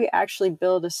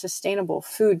build a sustainable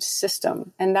food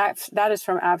system? And that is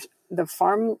from the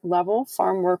farm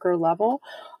worker level,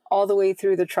 all the way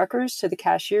through the truckers to the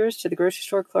cashiers to the grocery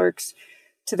store clerks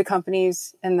to the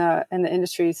companies and the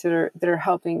industries that are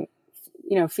helping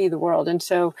feed the world. And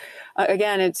so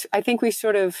again, I think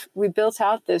we built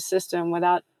out this system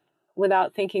without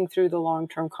thinking through the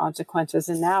long-term consequences.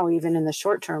 And now even in the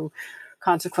short term,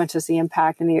 consequences, the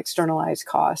impact, and the externalized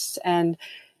costs. And,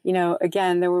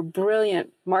 again, there were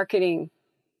brilliant marketing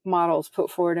models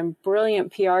put forward and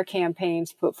brilliant PR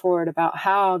campaigns put forward about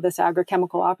how this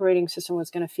agrochemical operating system was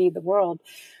going to feed the world.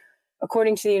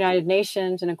 According to the United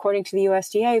Nations and according to the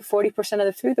USDA, 40% of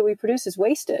the food that we produce is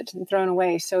wasted and thrown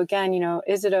away. So again,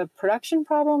 is it a production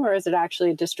problem or is it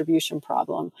actually a distribution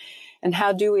problem? And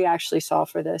how do we actually solve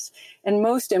for this? And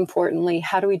most importantly,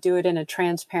 how do we do it in a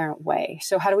transparent way?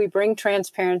 So how do we bring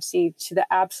transparency to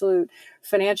the absolute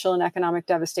financial and economic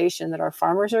devastation that our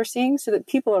farmers are seeing so that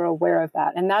people are aware of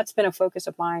that? And that's been a focus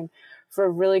of mine for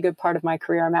a really good part of my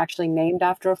career. I'm actually named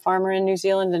after a farmer in New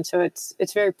Zealand. And so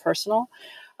it's very personal.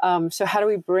 So how do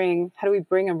we bring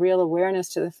a real awareness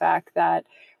to the fact that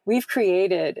we've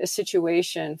created a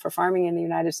situation for farming in the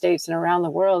United States and around the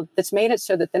world that's made it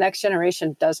so that the next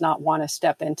generation does not want to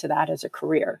step into that as a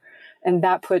career. And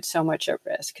that puts so much at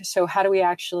risk. So how do we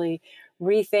actually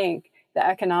rethink the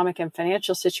economic and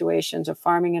financial situations of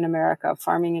farming in America,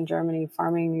 farming in Germany,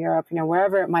 farming in Europe,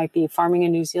 wherever it might be, farming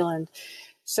in New Zealand,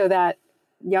 so that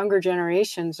younger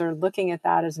generations are looking at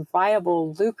that as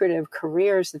viable, lucrative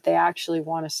careers that they actually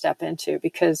want to step into,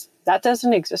 because that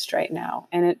doesn't exist right now.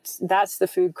 And that's the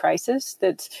food crisis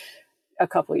that's a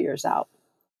couple of years out.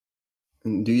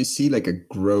 Do you see like a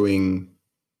growing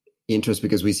interest?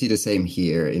 Because we see the same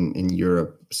here in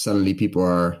Europe. Suddenly people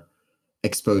are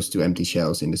exposed to empty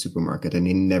shelves in the supermarket and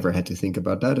they never had to think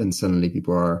about that. And suddenly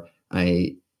people are,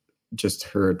 I just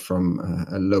heard from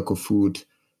a local food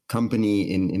company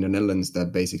in the Netherlands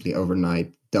that basically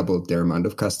overnight doubled their amount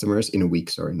of customers in a week,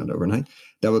 not overnight,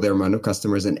 doubled their amount of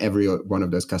customers, and every one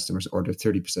of those customers ordered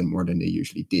 30% more than they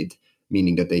usually did,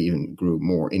 meaning that they even grew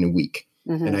more in a week.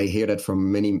 Mm-hmm. And I hear that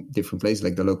from many different places,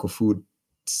 like the local food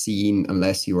scene,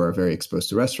 unless you are very exposed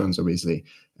to restaurants, obviously,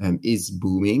 is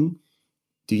booming.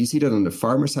 Do you see that on the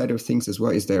farmer side of things as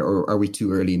well? Or are we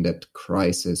too early in that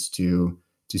crisis to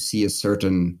see a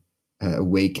certain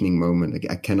awakening moment? Like,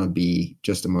 I cannot be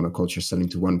just a monoculture selling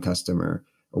to one customer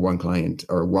or one client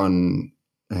or one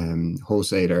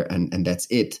wholesaler and that's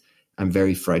it. I'm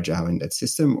very fragile in that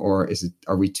system. Or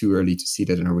are we too early to see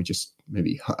that? And are we just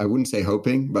maybe, I wouldn't say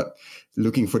hoping, but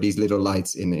looking for these little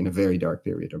lights in a very dark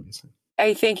period, obviously?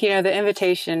 I think, the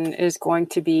invitation is going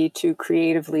to be to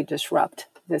creatively disrupt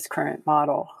this current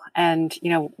model. And,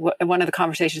 one of the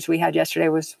conversations we had yesterday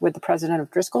was with the president of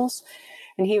Driscoll's.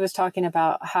 And he was talking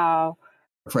about how...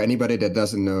 For anybody that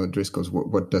doesn't know Driscoll's,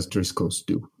 what does Driscoll's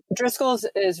do? Driscoll's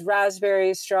is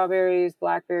raspberries, strawberries,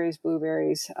 blackberries,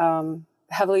 blueberries,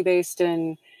 heavily based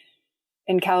in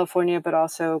California, but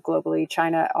also globally,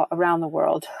 China, around the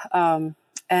world.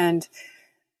 And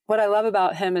what I love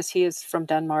about him is he is from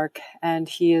Denmark and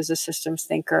he is a systems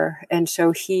thinker. And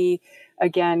so he,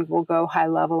 again, will go high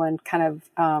level and kind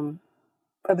of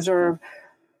observe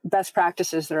best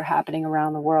practices that are happening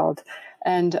around the world.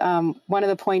 And one of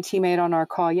the points he made on our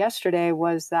call yesterday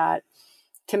was that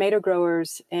tomato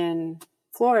growers in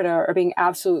Florida are being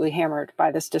absolutely hammered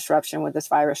by this disruption with this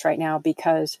virus right now,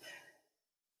 because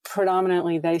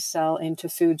predominantly they sell into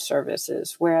food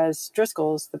services, whereas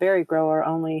Driscoll's, the berry grower,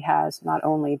 not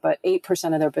only, but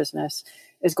 8% of their business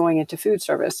is going into food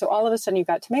service. So all of a sudden you've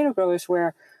got tomato growers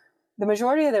where the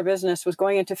majority of their business was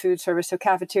going into food service, so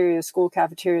cafeterias, school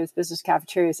cafeterias, business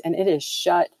cafeterias, and it is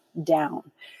shut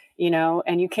down,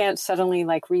 and you can't suddenly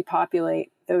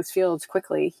repopulate those fields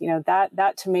quickly.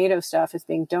 That tomato stuff is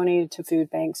being donated to food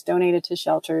banks, donated to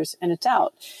shelters, and it's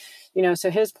out.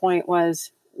 So his point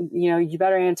was, you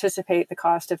better anticipate the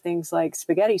cost of things like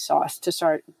spaghetti sauce to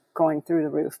start going through the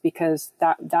roof, because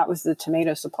that was the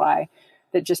tomato supply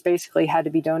that just basically had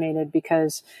to be donated,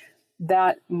 because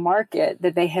that market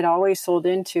that they had always sold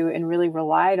into and really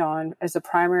relied on as the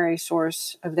primary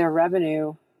source of their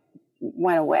revenue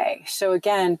went away. So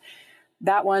again,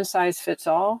 that one size fits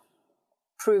all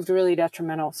proved really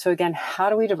detrimental. So again, how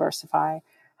do we diversify?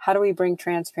 How do we bring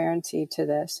transparency to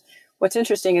this? What's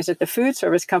interesting is that the food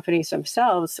service companies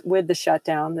themselves, with the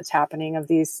shutdown that's happening of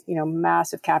these,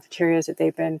 massive cafeterias that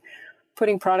they've been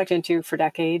putting product into for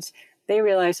decades, they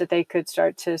realized that they could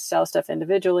start to sell stuff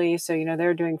individually. So,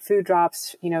 they're doing food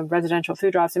drops, residential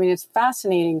food drops. I mean, it's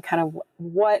fascinating kind of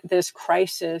what this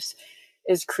crisis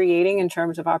is creating in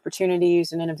terms of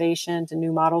opportunities and innovations and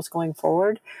new models going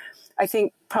forward. I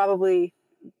think probably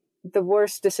the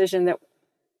worst decision that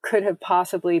could have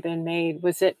possibly been made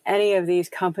was that any of these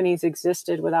companies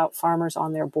existed without farmers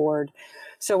on their board.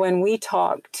 So when we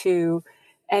talk to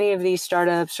any of these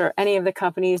startups or any of the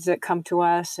companies that come to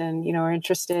us and, are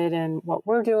interested in what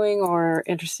we're doing or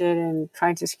interested in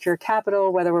trying to secure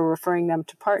capital, whether we're referring them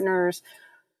to partners,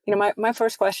 my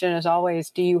first question is always,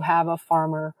 do you have a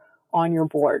farmer on your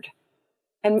board?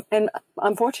 And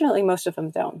unfortunately, most of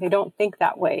them don't. They don't think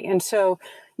that way. And so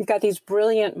you've got these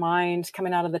brilliant minds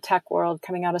coming out of the tech world,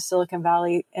 coming out of Silicon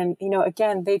Valley. And,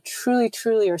 again, they truly,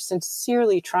 truly are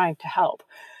sincerely trying to help.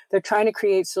 They're trying to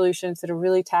create solutions that are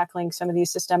really tackling some of these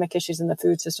systemic issues in the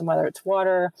food system, whether it's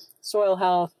water, soil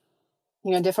health,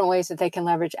 different ways that they can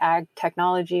leverage ag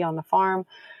technology on the farm.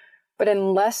 But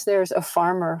unless there's a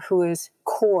farmer who is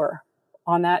core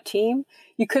on that team,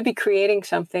 you could be creating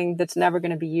something that's never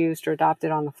going to be used or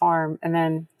adopted on the farm. And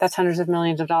then that's hundreds of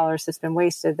millions of dollars that's been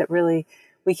wasted that really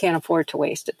we can't afford to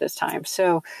waste at this time.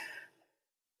 So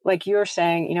like you're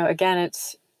saying, again,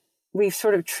 we've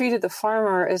sort of treated the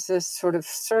farmer as this sort of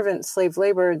servant, slave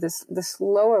labor, this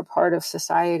lower part of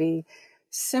society,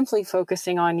 simply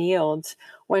focusing on yields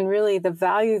when really the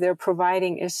value they're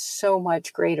providing is so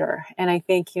much greater. And I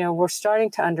think, we're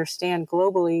starting to understand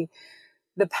globally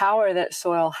the power that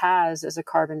soil has as a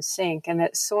carbon sink, and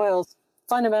that soil's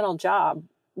fundamental job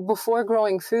before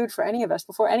growing food for any of us,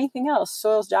 before anything else,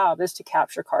 soil's job is to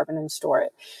capture carbon and store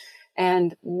it.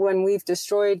 And when we've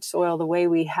destroyed soil the way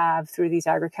we have through these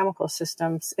agrochemical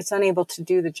systems, it's unable to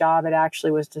do the job it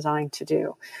actually was designed to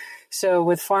do. So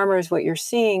with farmers, what you're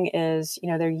seeing is,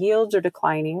 their yields are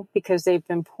declining because they've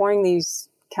been pouring these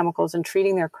chemicals and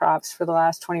treating their crops for the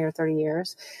last 20 or 30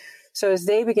 years. So as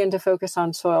they begin to focus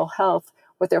on soil health,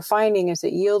 what they're finding is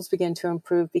that yields begin to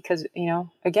improve because,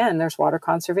 again, there's water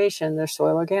conservation, there's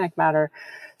soil organic matter.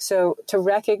 So to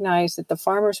recognize that the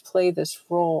farmers play this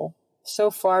role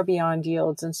so far beyond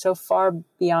yields and so far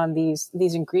beyond these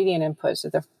ingredient inputs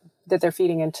that they're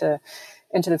feeding into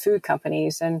the food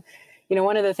companies. And,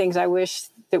 one of the things I wish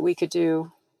that we could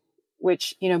do,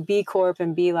 which, B Corp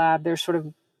and B Lab, they're sort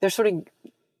of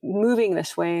moving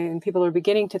this way and people are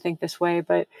beginning to think this way,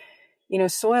 but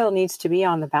soil needs to be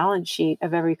on the balance sheet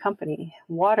of every company.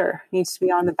 Water needs to be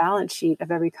on the balance sheet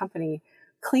of every company.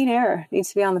 Clean air needs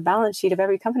to be on the balance sheet of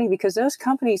every company because those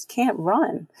companies can't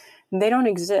run. They don't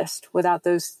exist without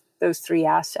those three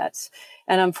assets.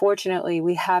 And unfortunately,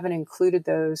 we haven't included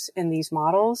those in these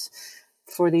models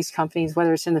for these companies,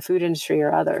 whether it's in the food industry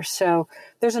or others. So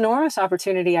there's enormous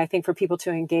opportunity, I think, for people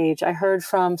to engage. I heard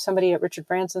from somebody at Richard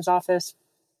Branson's office,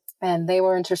 and they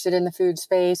were interested in the food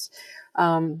space.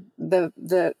 There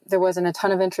wasn't a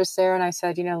ton of interest there. And I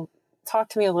said, talk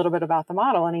to me a little bit about the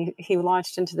model. And he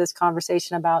launched into this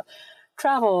conversation about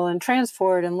travel and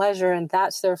transport and leisure, and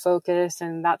that's their focus,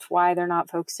 and that's why they're not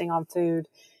focusing on food.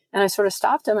 And I sort of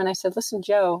stopped him and I said, listen,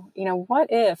 Joe, what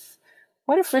if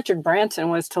Richard Branson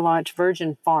was to launch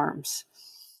Virgin Farms?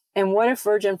 And what if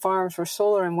Virgin Farms were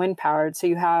solar and wind powered? So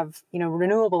you have,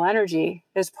 renewable energy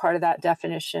as part of that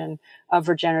definition of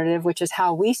regenerative, which is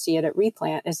how we see it at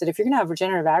Replant, is that if you're going to have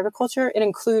regenerative agriculture, it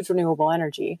includes renewable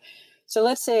energy. So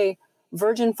let's say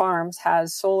Virgin Farms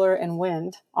has solar and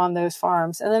wind on those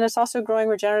farms, and then it's also growing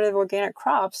regenerative organic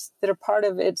crops that are part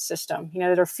of its system,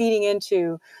 that are feeding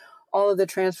into all of the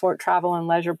transport, travel, and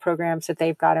leisure programs that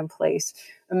they've got in place.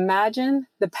 Imagine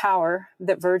the power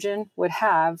that Virgin would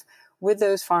have with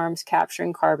those farms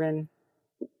capturing carbon,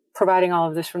 providing all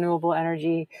of this renewable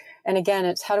energy. And again,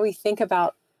 it's how do we think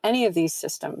about any of these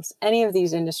systems, any of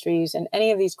these industries, and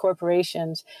any of these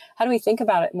corporations? How do we think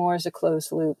about it more as a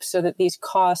closed loop so that these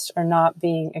costs are not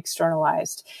being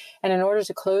externalized? And in order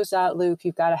to close that loop,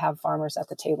 you've got to have farmers at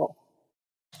the table.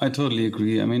 I totally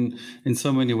agree. I mean, in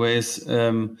so many ways,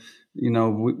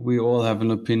 we all have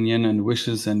an opinion and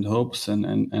wishes and hopes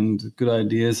and good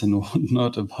ideas and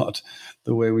whatnot about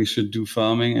the way we should do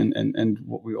farming and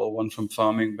what we all want from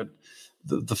farming. But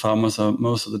the farmers are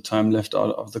most of the time left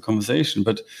out of the conversation.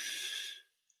 But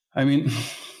I mean,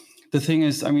 the thing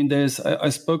is, I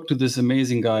spoke to this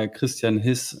amazing guy, Christian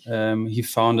Hiss. He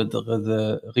founded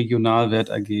the Regionalwert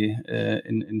AG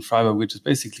in Freiburg, which is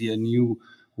basically a new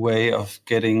way of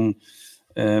getting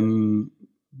a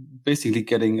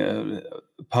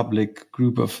public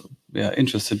group of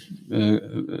interested,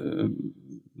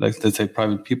 let's say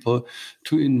private people,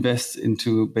 to invest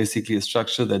into basically a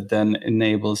structure that then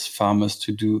enables farmers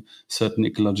to do certain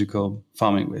ecological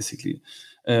farming, basically.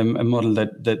 A model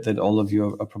that all of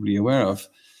you are probably aware of.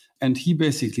 And he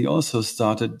basically also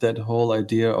started that whole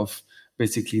idea of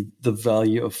basically the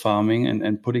value of farming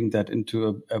and putting that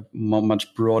into a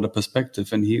much broader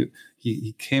perspective. And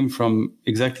he came from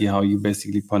exactly how you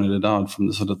basically pointed it out, from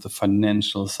the sort of the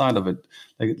financial side of it.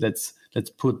 Like let's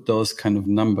put those kind of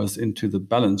numbers into the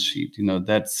balance sheet.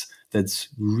 That's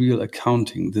real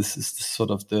accounting. This is the sort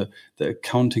of the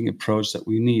accounting approach that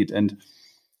we need. And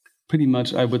pretty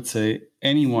much, I would say,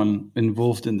 anyone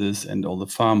involved in this and all the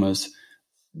farmers,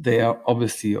 they are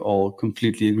obviously all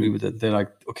completely agree with it. They're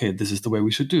like, okay, this is the way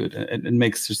we should do it. It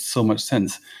makes just so much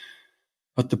sense.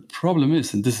 But the problem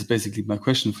is, and this is basically my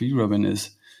question for you, Robin,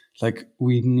 is like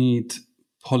we need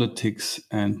politics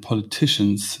and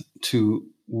politicians to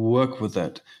work with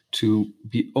that, to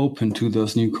be open to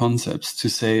those new concepts, to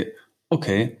say,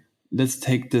 okay, let's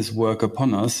take this work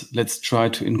upon us. Let's try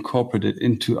to incorporate it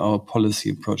into our policy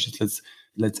approaches.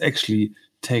 Let's actually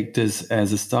take this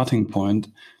as a starting point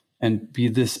and be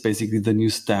this basically the new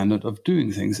standard of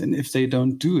doing things. And if they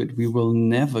don't do it, we will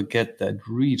never get that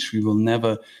reach. We will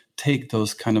never take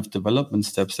those kind of development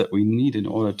steps that we need in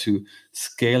order to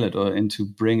scale it or and to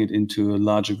bring it into a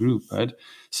larger group, right?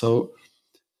 So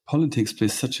politics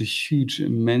plays such a huge,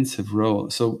 immense role.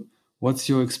 So what's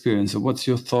your experience or what's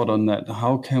your thought on that?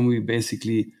 How can we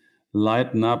basically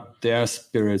lighten up their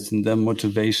spirits and their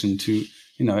motivation to,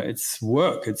 it's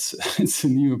work, it's a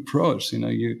new approach,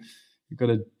 you got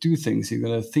to do things, you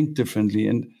got to think differently.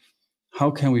 And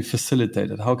how can we facilitate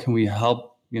it? How can we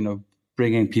help,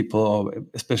 bringing people, or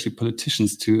especially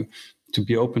politicians, to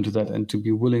be open to that and to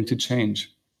be willing to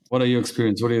change? What are your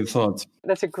experience? What are your thoughts?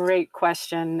 That's a great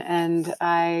question. And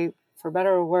I, for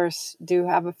better or worse, do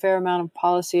have a fair amount of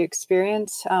policy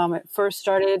experience. It first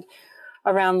started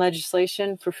around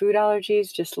legislation for food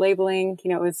allergies, just labeling.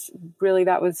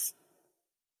 That was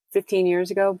 15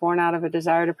 years ago, born out of a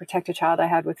desire to protect a child I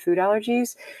had with food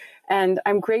allergies. And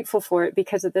I'm grateful for it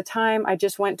because at the time I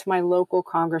just went to my local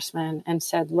congressman and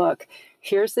said, look,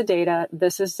 here's the data.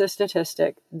 This is the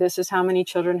statistic. This is how many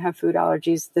children have food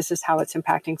allergies. This is how it's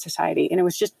impacting society. And it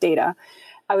was just data.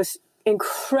 I was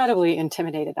incredibly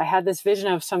intimidated. I had this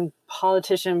vision of some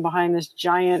politician behind this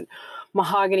giant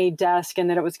mahogany desk and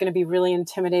that it was going to be really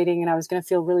intimidating and I was going to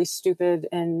feel really stupid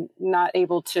and not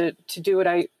able to do what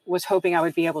I was hoping I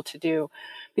would be able to do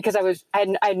because I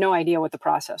had no idea what the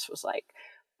process was like.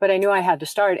 But I knew I had to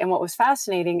start. And what was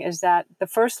fascinating is that the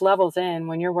first levels in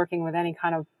when you're working with any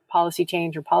kind of policy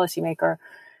change or policymaker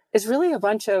is really a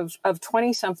bunch of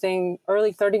 20-something,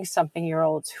 early 30-something year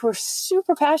olds who are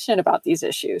super passionate about these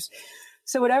issues.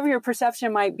 So whatever your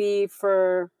perception might be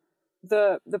for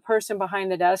the person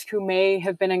behind the desk who may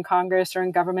have been in Congress or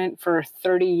in government for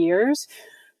 30 years,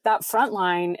 that front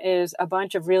line is a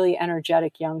bunch of really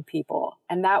energetic young people.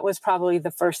 And that was probably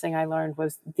the first thing I learned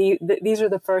was these are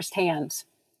the first hands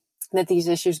that these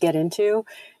issues get into.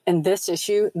 And this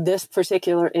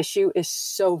particular issue is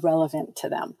so relevant to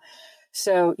them.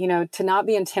 So, to not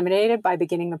be intimidated by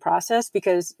beginning the process,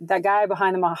 because that guy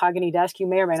behind the mahogany desk, you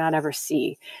may or may not ever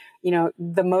see.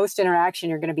 The most interaction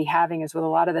you're going to be having is with a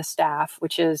lot of the staff,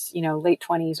 which is, late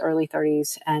 20s, early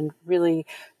 30s, and really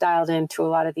dialed into a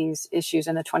lot of these issues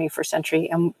in the 21st century.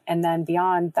 And then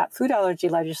beyond that food allergy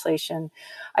legislation,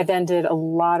 I then did a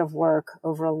lot of work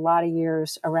over a lot of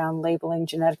years around labeling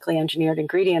genetically engineered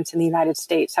ingredients in the United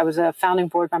States. I was a founding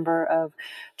board member of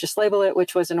Just Label It,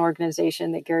 which was an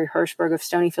organization that Gary Hirschberg of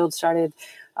Stonyfield started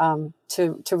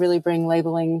to really bring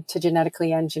labeling to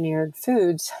genetically engineered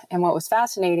foods. And what was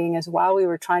fascinating is while we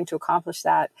were trying to accomplish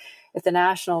that at the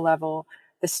national level,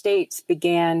 the states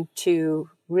began to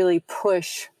really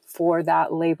push for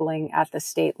that labeling at the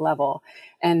state level.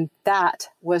 And that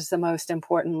was the most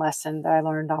important lesson that I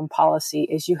learned on policy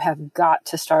is you have got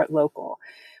to start local.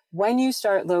 When you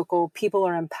start local, people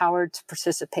are empowered to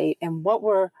participate. And what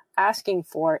we're asking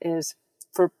for is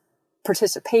for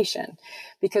participation,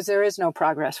 because there is no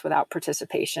progress without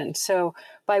participation. So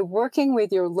by working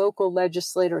with your local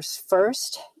legislators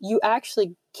first, you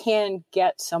actually can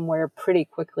get somewhere pretty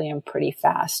quickly and pretty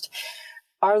fast.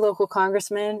 Our local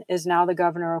congressman is now the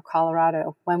governor of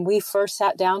Colorado. When we first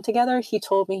sat down together, he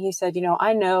told me, he said,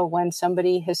 I know when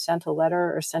somebody has sent a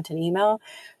letter or sent an email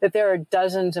that there are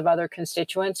dozens of other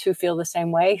constituents who feel the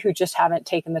same way, who just haven't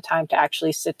taken the time to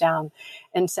actually sit down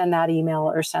and send that email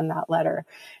or send that letter.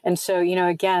 And so,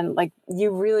 again, you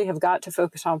really have got to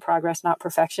focus on progress, not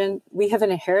perfection. We have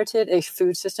inherited a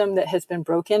food system that has been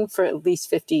broken for at least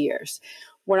 50 years.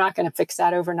 We're not going to fix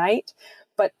that overnight.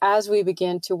 But as we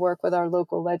begin to work with our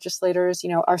local legislators,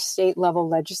 our state level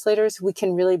legislators, we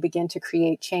can really begin to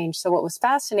create change. So what was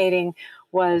fascinating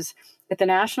was at the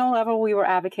national level, we were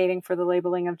advocating for the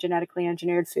labeling of genetically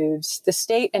engineered foods. The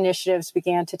state initiatives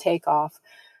began to take off.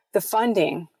 The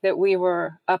funding that we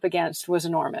were up against was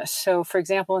enormous. So, for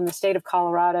example, in the state of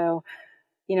Colorado,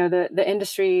 the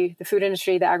industry, the food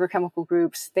industry, the agrochemical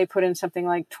groups, they put in something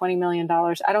like $20 million.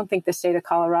 I don't think the state of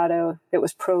Colorado that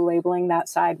was pro-labeling that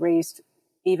side raised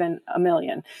even $1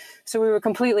 million. So we were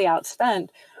completely outspent.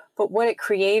 But what it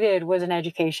created was an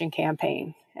education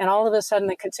campaign. And all of a sudden,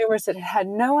 the consumers that had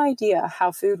no idea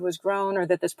how food was grown or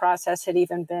that this process had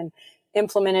even been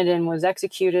implemented and was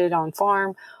executed on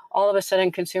farm, all of a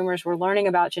sudden consumers were learning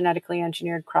about genetically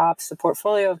engineered crops, the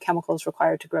portfolio of chemicals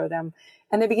required to grow them,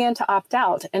 and they began to opt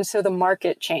out. And so the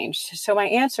market changed. So my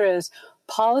answer is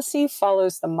policy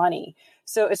follows the money.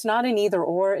 So it's not an either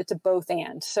or, it's a both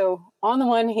and. So on the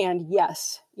one hand,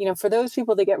 yes, for those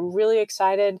people that get really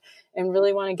excited and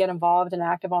really want to get involved and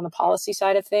active on the policy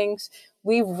side of things,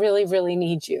 we really, really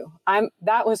need you.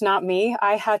 That was not me.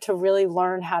 I had to really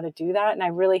learn how to do that. And I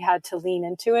really had to lean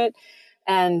into it.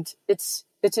 And it's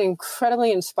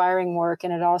incredibly inspiring work.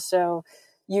 And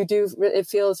it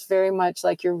feels very much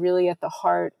like you're really at the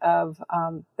heart of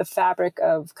the fabric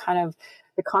of kind of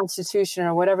the Constitution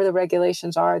or whatever the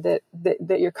regulations are that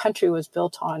your country was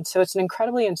built on. So it's an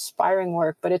incredibly inspiring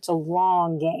work, but it's a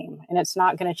long game and it's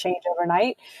not going to change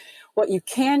overnight. What you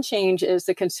can change is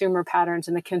the consumer patterns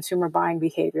and the consumer buying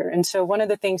behavior. And so one of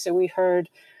the things that we heard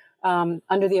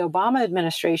under the Obama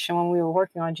administration when we were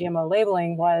working on GMO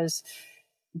labeling was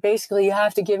basically you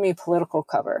have to give me political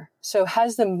cover. So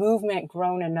has the movement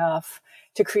grown enough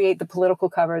to create the political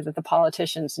cover that the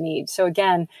politicians need? So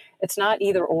again, it's not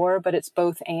either or, but it's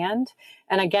both and.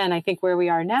 And again, I think where we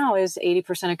are now is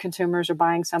 80% of consumers are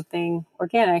buying something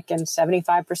organic and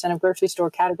 75% of grocery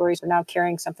store categories are now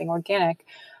carrying something organic.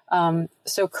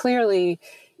 So clearly,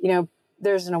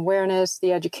 there's an awareness,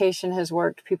 the education has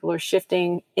worked, people are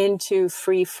shifting into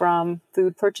free from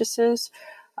food purchases.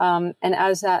 And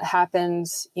as that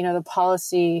happens, the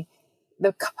policy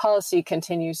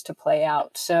continues to play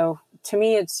out. So to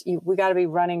me, we got to be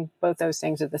running both those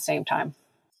things at the same time.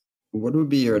 What would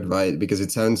be your advice? Because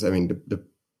it sounds, the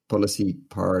policy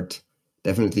part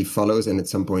definitely follows and at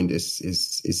some point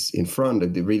is in front.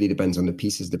 It really depends on the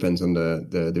pieces, depends on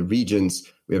the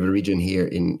regions. We have a region here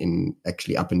in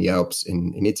actually up in the Alps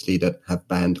in Italy that have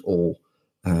banned all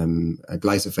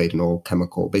glyphosate and all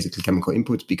chemical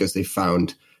inputs because they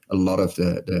found a lot of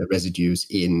the residues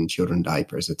in children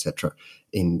diapers, etc.,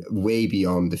 in way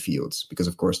beyond the fields, because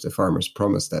of course the farmers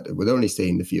promised that it would only stay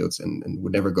in the fields and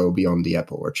would never go beyond the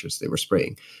apple orchards they were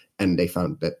spraying. And they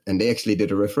found that, and they actually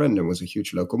did a referendum, was a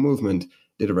huge local movement,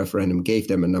 did a referendum, gave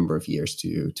them a number of years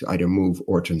to either move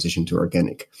or transition to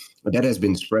organic. But that has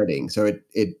been spreading. So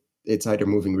it's either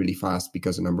moving really fast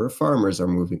because a number of farmers are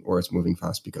moving, or it's moving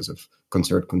fast because of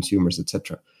concerned consumers,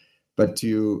 etc. But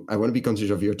I want to be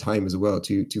conscious of your time as well,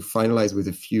 to finalize with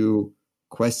a few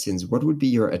questions. What would be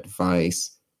your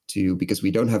advice because we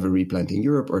don't have a replant in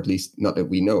Europe, or at least not that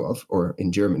we know of, or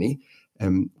in Germany,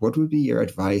 what would be your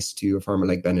advice to a farmer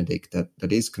like Benedict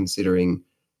that is considering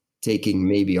taking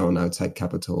maybe on outside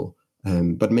capital,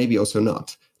 but maybe also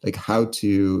not? Like how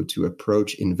to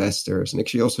approach investors. And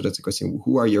actually also that's a question,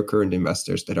 who are your current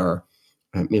investors that are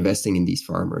investing in these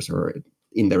farmers or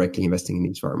indirectly investing in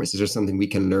these farmers? Is there something we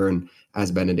can learn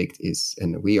as Benedict is?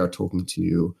 And we are talking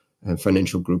to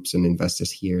financial groups and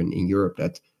investors here in Europe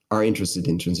that are interested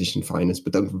in transition finance,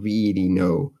 but don't really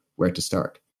know where to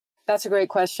start. That's a great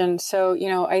question. So,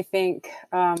 I think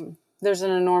there's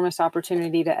an enormous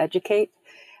opportunity to educate,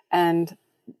 and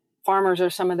farmers are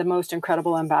some of the most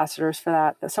incredible ambassadors for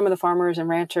that. Some of the farmers and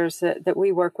ranchers that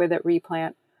we work with at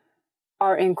Replant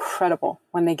are incredible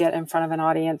when they get in front of an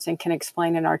audience and can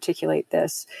explain and articulate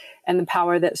this and the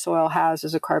power that soil has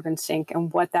as a carbon sink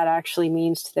and what that actually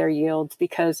means to their yields,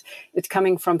 because it's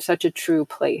coming from such a true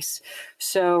place.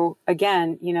 So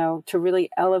again, to really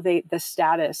elevate the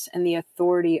status and the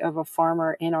authority of a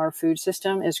farmer in our food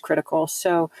system is critical.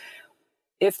 So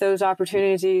if those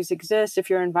opportunities exist, if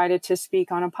you're invited to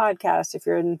speak on a podcast, if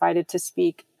you're invited to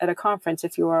speak at a conference,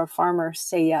 if you are a farmer,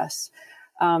 say yes.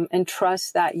 And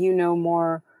trust that you know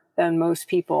more than most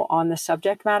people on the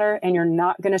subject matter, and you're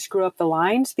not going to screw up the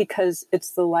lines because it's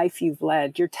the life you've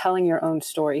led. You're telling your own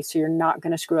story, so you're not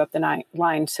going to screw up the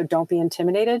lines. So don't be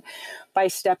intimidated by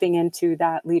stepping into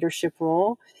that leadership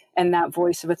role and that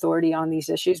voice of authority on these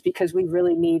issues, because we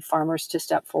really need farmers to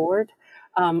step forward.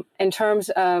 In terms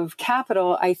of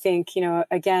capital, I think,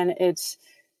 again, it's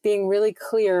being really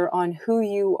clear on who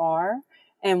you are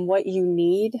and what you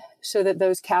need so that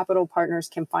those capital partners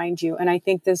can find you. And I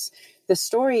think the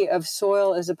story of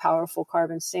soil as a powerful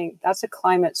carbon sink, that's a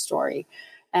climate story.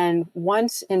 And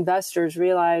once investors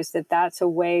realize that that's a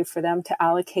way for them to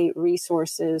allocate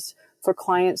resources for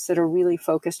clients that are really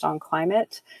focused on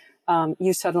climate,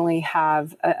 you suddenly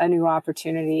have a new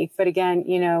opportunity. But again,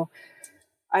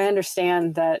 I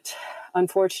understand that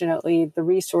unfortunately, the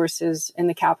resources in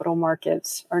the capital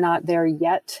markets are not there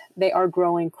yet. They are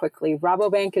growing quickly.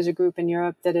 Rabobank is a group in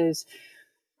Europe that is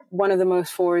one of the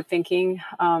most forward-thinking,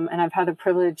 and I've had the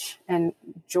privilege and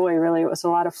joy, really. It was a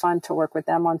lot of fun to work with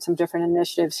them on some different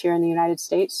initiatives here in the United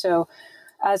States. So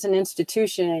as an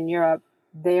institution in Europe,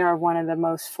 they are one of the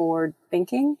most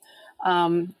forward-thinking.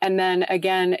 And then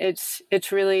again,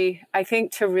 it's really, I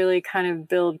think, to really kind of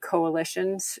build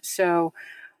coalitions. So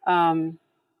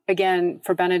again,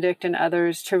 for Benedikt and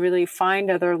others to really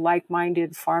find other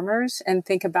like-minded farmers and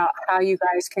think about how you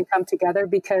guys can come together,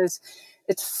 because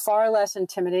it's far less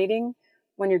intimidating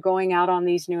when you're going out on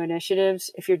these new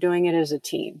initiatives if you're doing it as a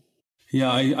team.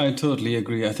 Yeah, I totally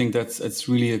agree. I think that's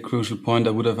really a crucial point.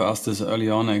 I would have asked this early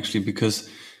on, actually, because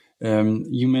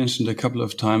you mentioned a couple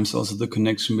of times also the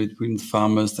connection between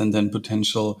farmers and then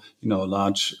potential,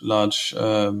 large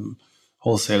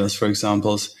wholesalers, for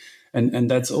example. And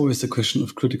that's always the question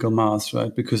of critical mass,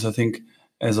 right? Because I think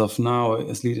as of now,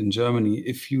 as lead in Germany,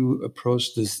 if you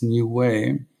approach this new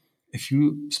way, if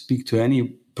you speak to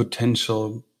any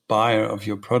potential buyer of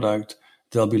your product,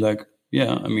 they'll be like,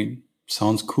 yeah, I mean,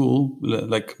 sounds cool.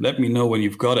 Like, let me know when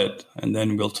you've got it and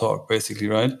then we'll talk, basically,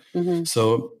 right? Mm-hmm.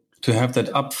 So to have that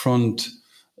upfront,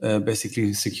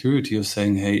 basically security of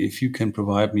saying, hey, if you can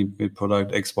provide me with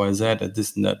product X, Y, Z at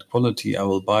this and that quality, I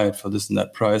will buy it for this and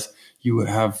that price. You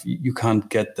can't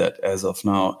get that as of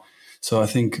now. So I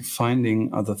think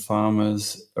finding other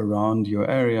farmers around your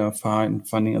area,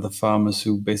 finding other farmers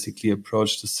who basically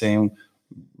approach the same,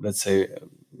 let's say,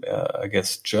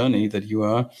 journey that you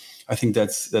are, I think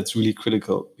that's really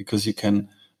critical, because you can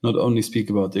not only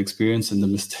speak about the experience and the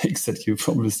mistakes that you're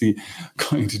obviously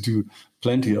going to do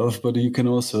plenty of, but you can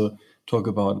also talk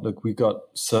about, look, we got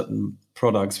certain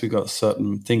products, we got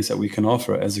certain things that we can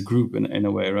offer as a group in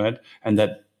a way, right? And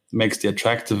that makes the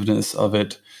attractiveness of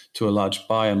it to a large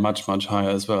buyer much, much higher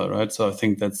as well, right? So I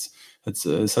think that's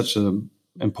such an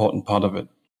important part of it.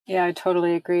 Yeah, I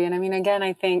totally agree. And I mean, again,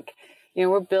 I think,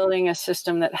 we're building a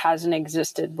system that hasn't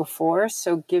existed before.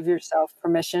 So give yourself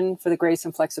permission for the grace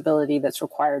and flexibility that's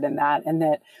required in that, and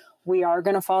that we are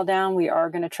going to fall down. We are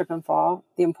going to trip and fall.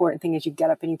 The important thing is you get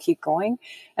up and you keep going.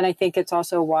 And I think it's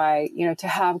also why, to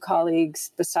have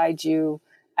colleagues beside you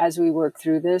as we work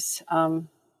through this,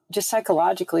 just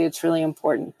psychologically, it's really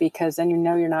important, because then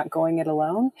you're not going it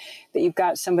alone, that you've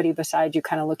got somebody beside you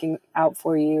kind of looking out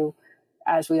for you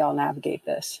as we all navigate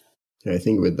this. I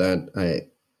think with that, I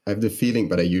have the feeling,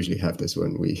 but I usually have this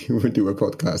when we do a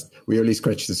podcast, we only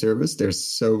scratch the surface. There's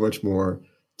so much more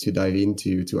to dive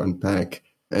into, to unpack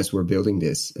as we're building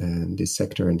this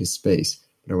sector and this space.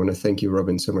 But I want to thank you,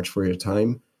 Robin, so much for your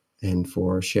time and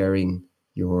for sharing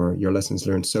your lessons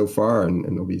learned so far.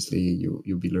 And obviously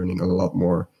you'll be learning a lot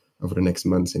more over the next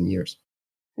months and years.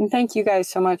 And thank you guys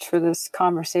so much for this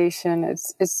conversation.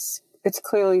 It's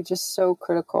clearly just so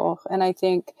critical. And I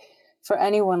think for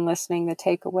anyone listening, the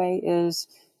takeaway is,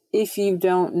 if you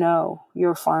don't know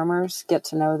your farmers, get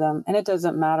to know them. And it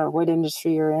doesn't matter what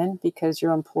industry you're in, because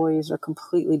your employees are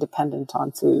completely dependent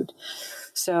on food.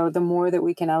 So the more that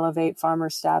we can elevate farmer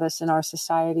status in our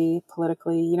society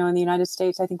politically, in the United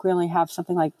States, I think we only have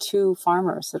something like 2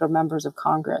 farmers that are members of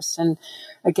Congress. And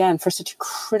again, for such a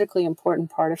critically important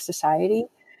part of society,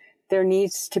 there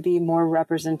needs to be more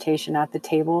representation at the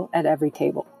table, at every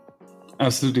table.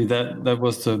 Absolutely. That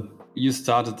was you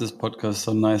started this podcast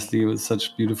so nicely with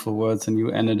such beautiful words, and you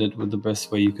ended it with the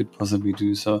best way you could possibly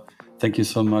do. So thank you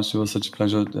so much. It was such a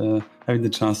pleasure having the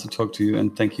chance to talk to you,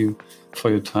 and thank you for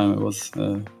your time. It was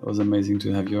amazing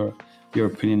to have your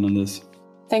opinion on this.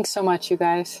 Thanks so much, you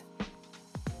guys.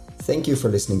 Thank you for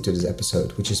listening to this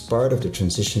episode, which is part of the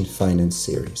Transition Finance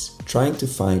series, trying to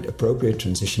find appropriate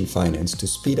transition finance to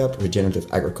speed up regenerative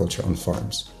agriculture on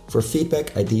farms. For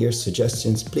feedback, ideas,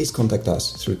 suggestions, please contact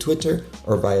us through Twitter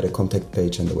or via the contact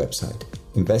page on the website,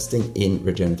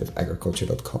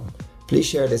 investinginregenerativeagriculture.com. Please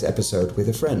share this episode with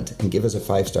a friend and give us a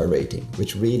 5-star rating,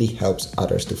 which really helps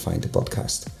others to find the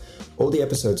podcast. All the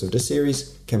episodes of the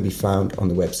series can be found on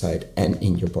the website and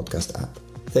in your podcast app.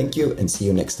 Thank you, and see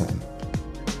you next time.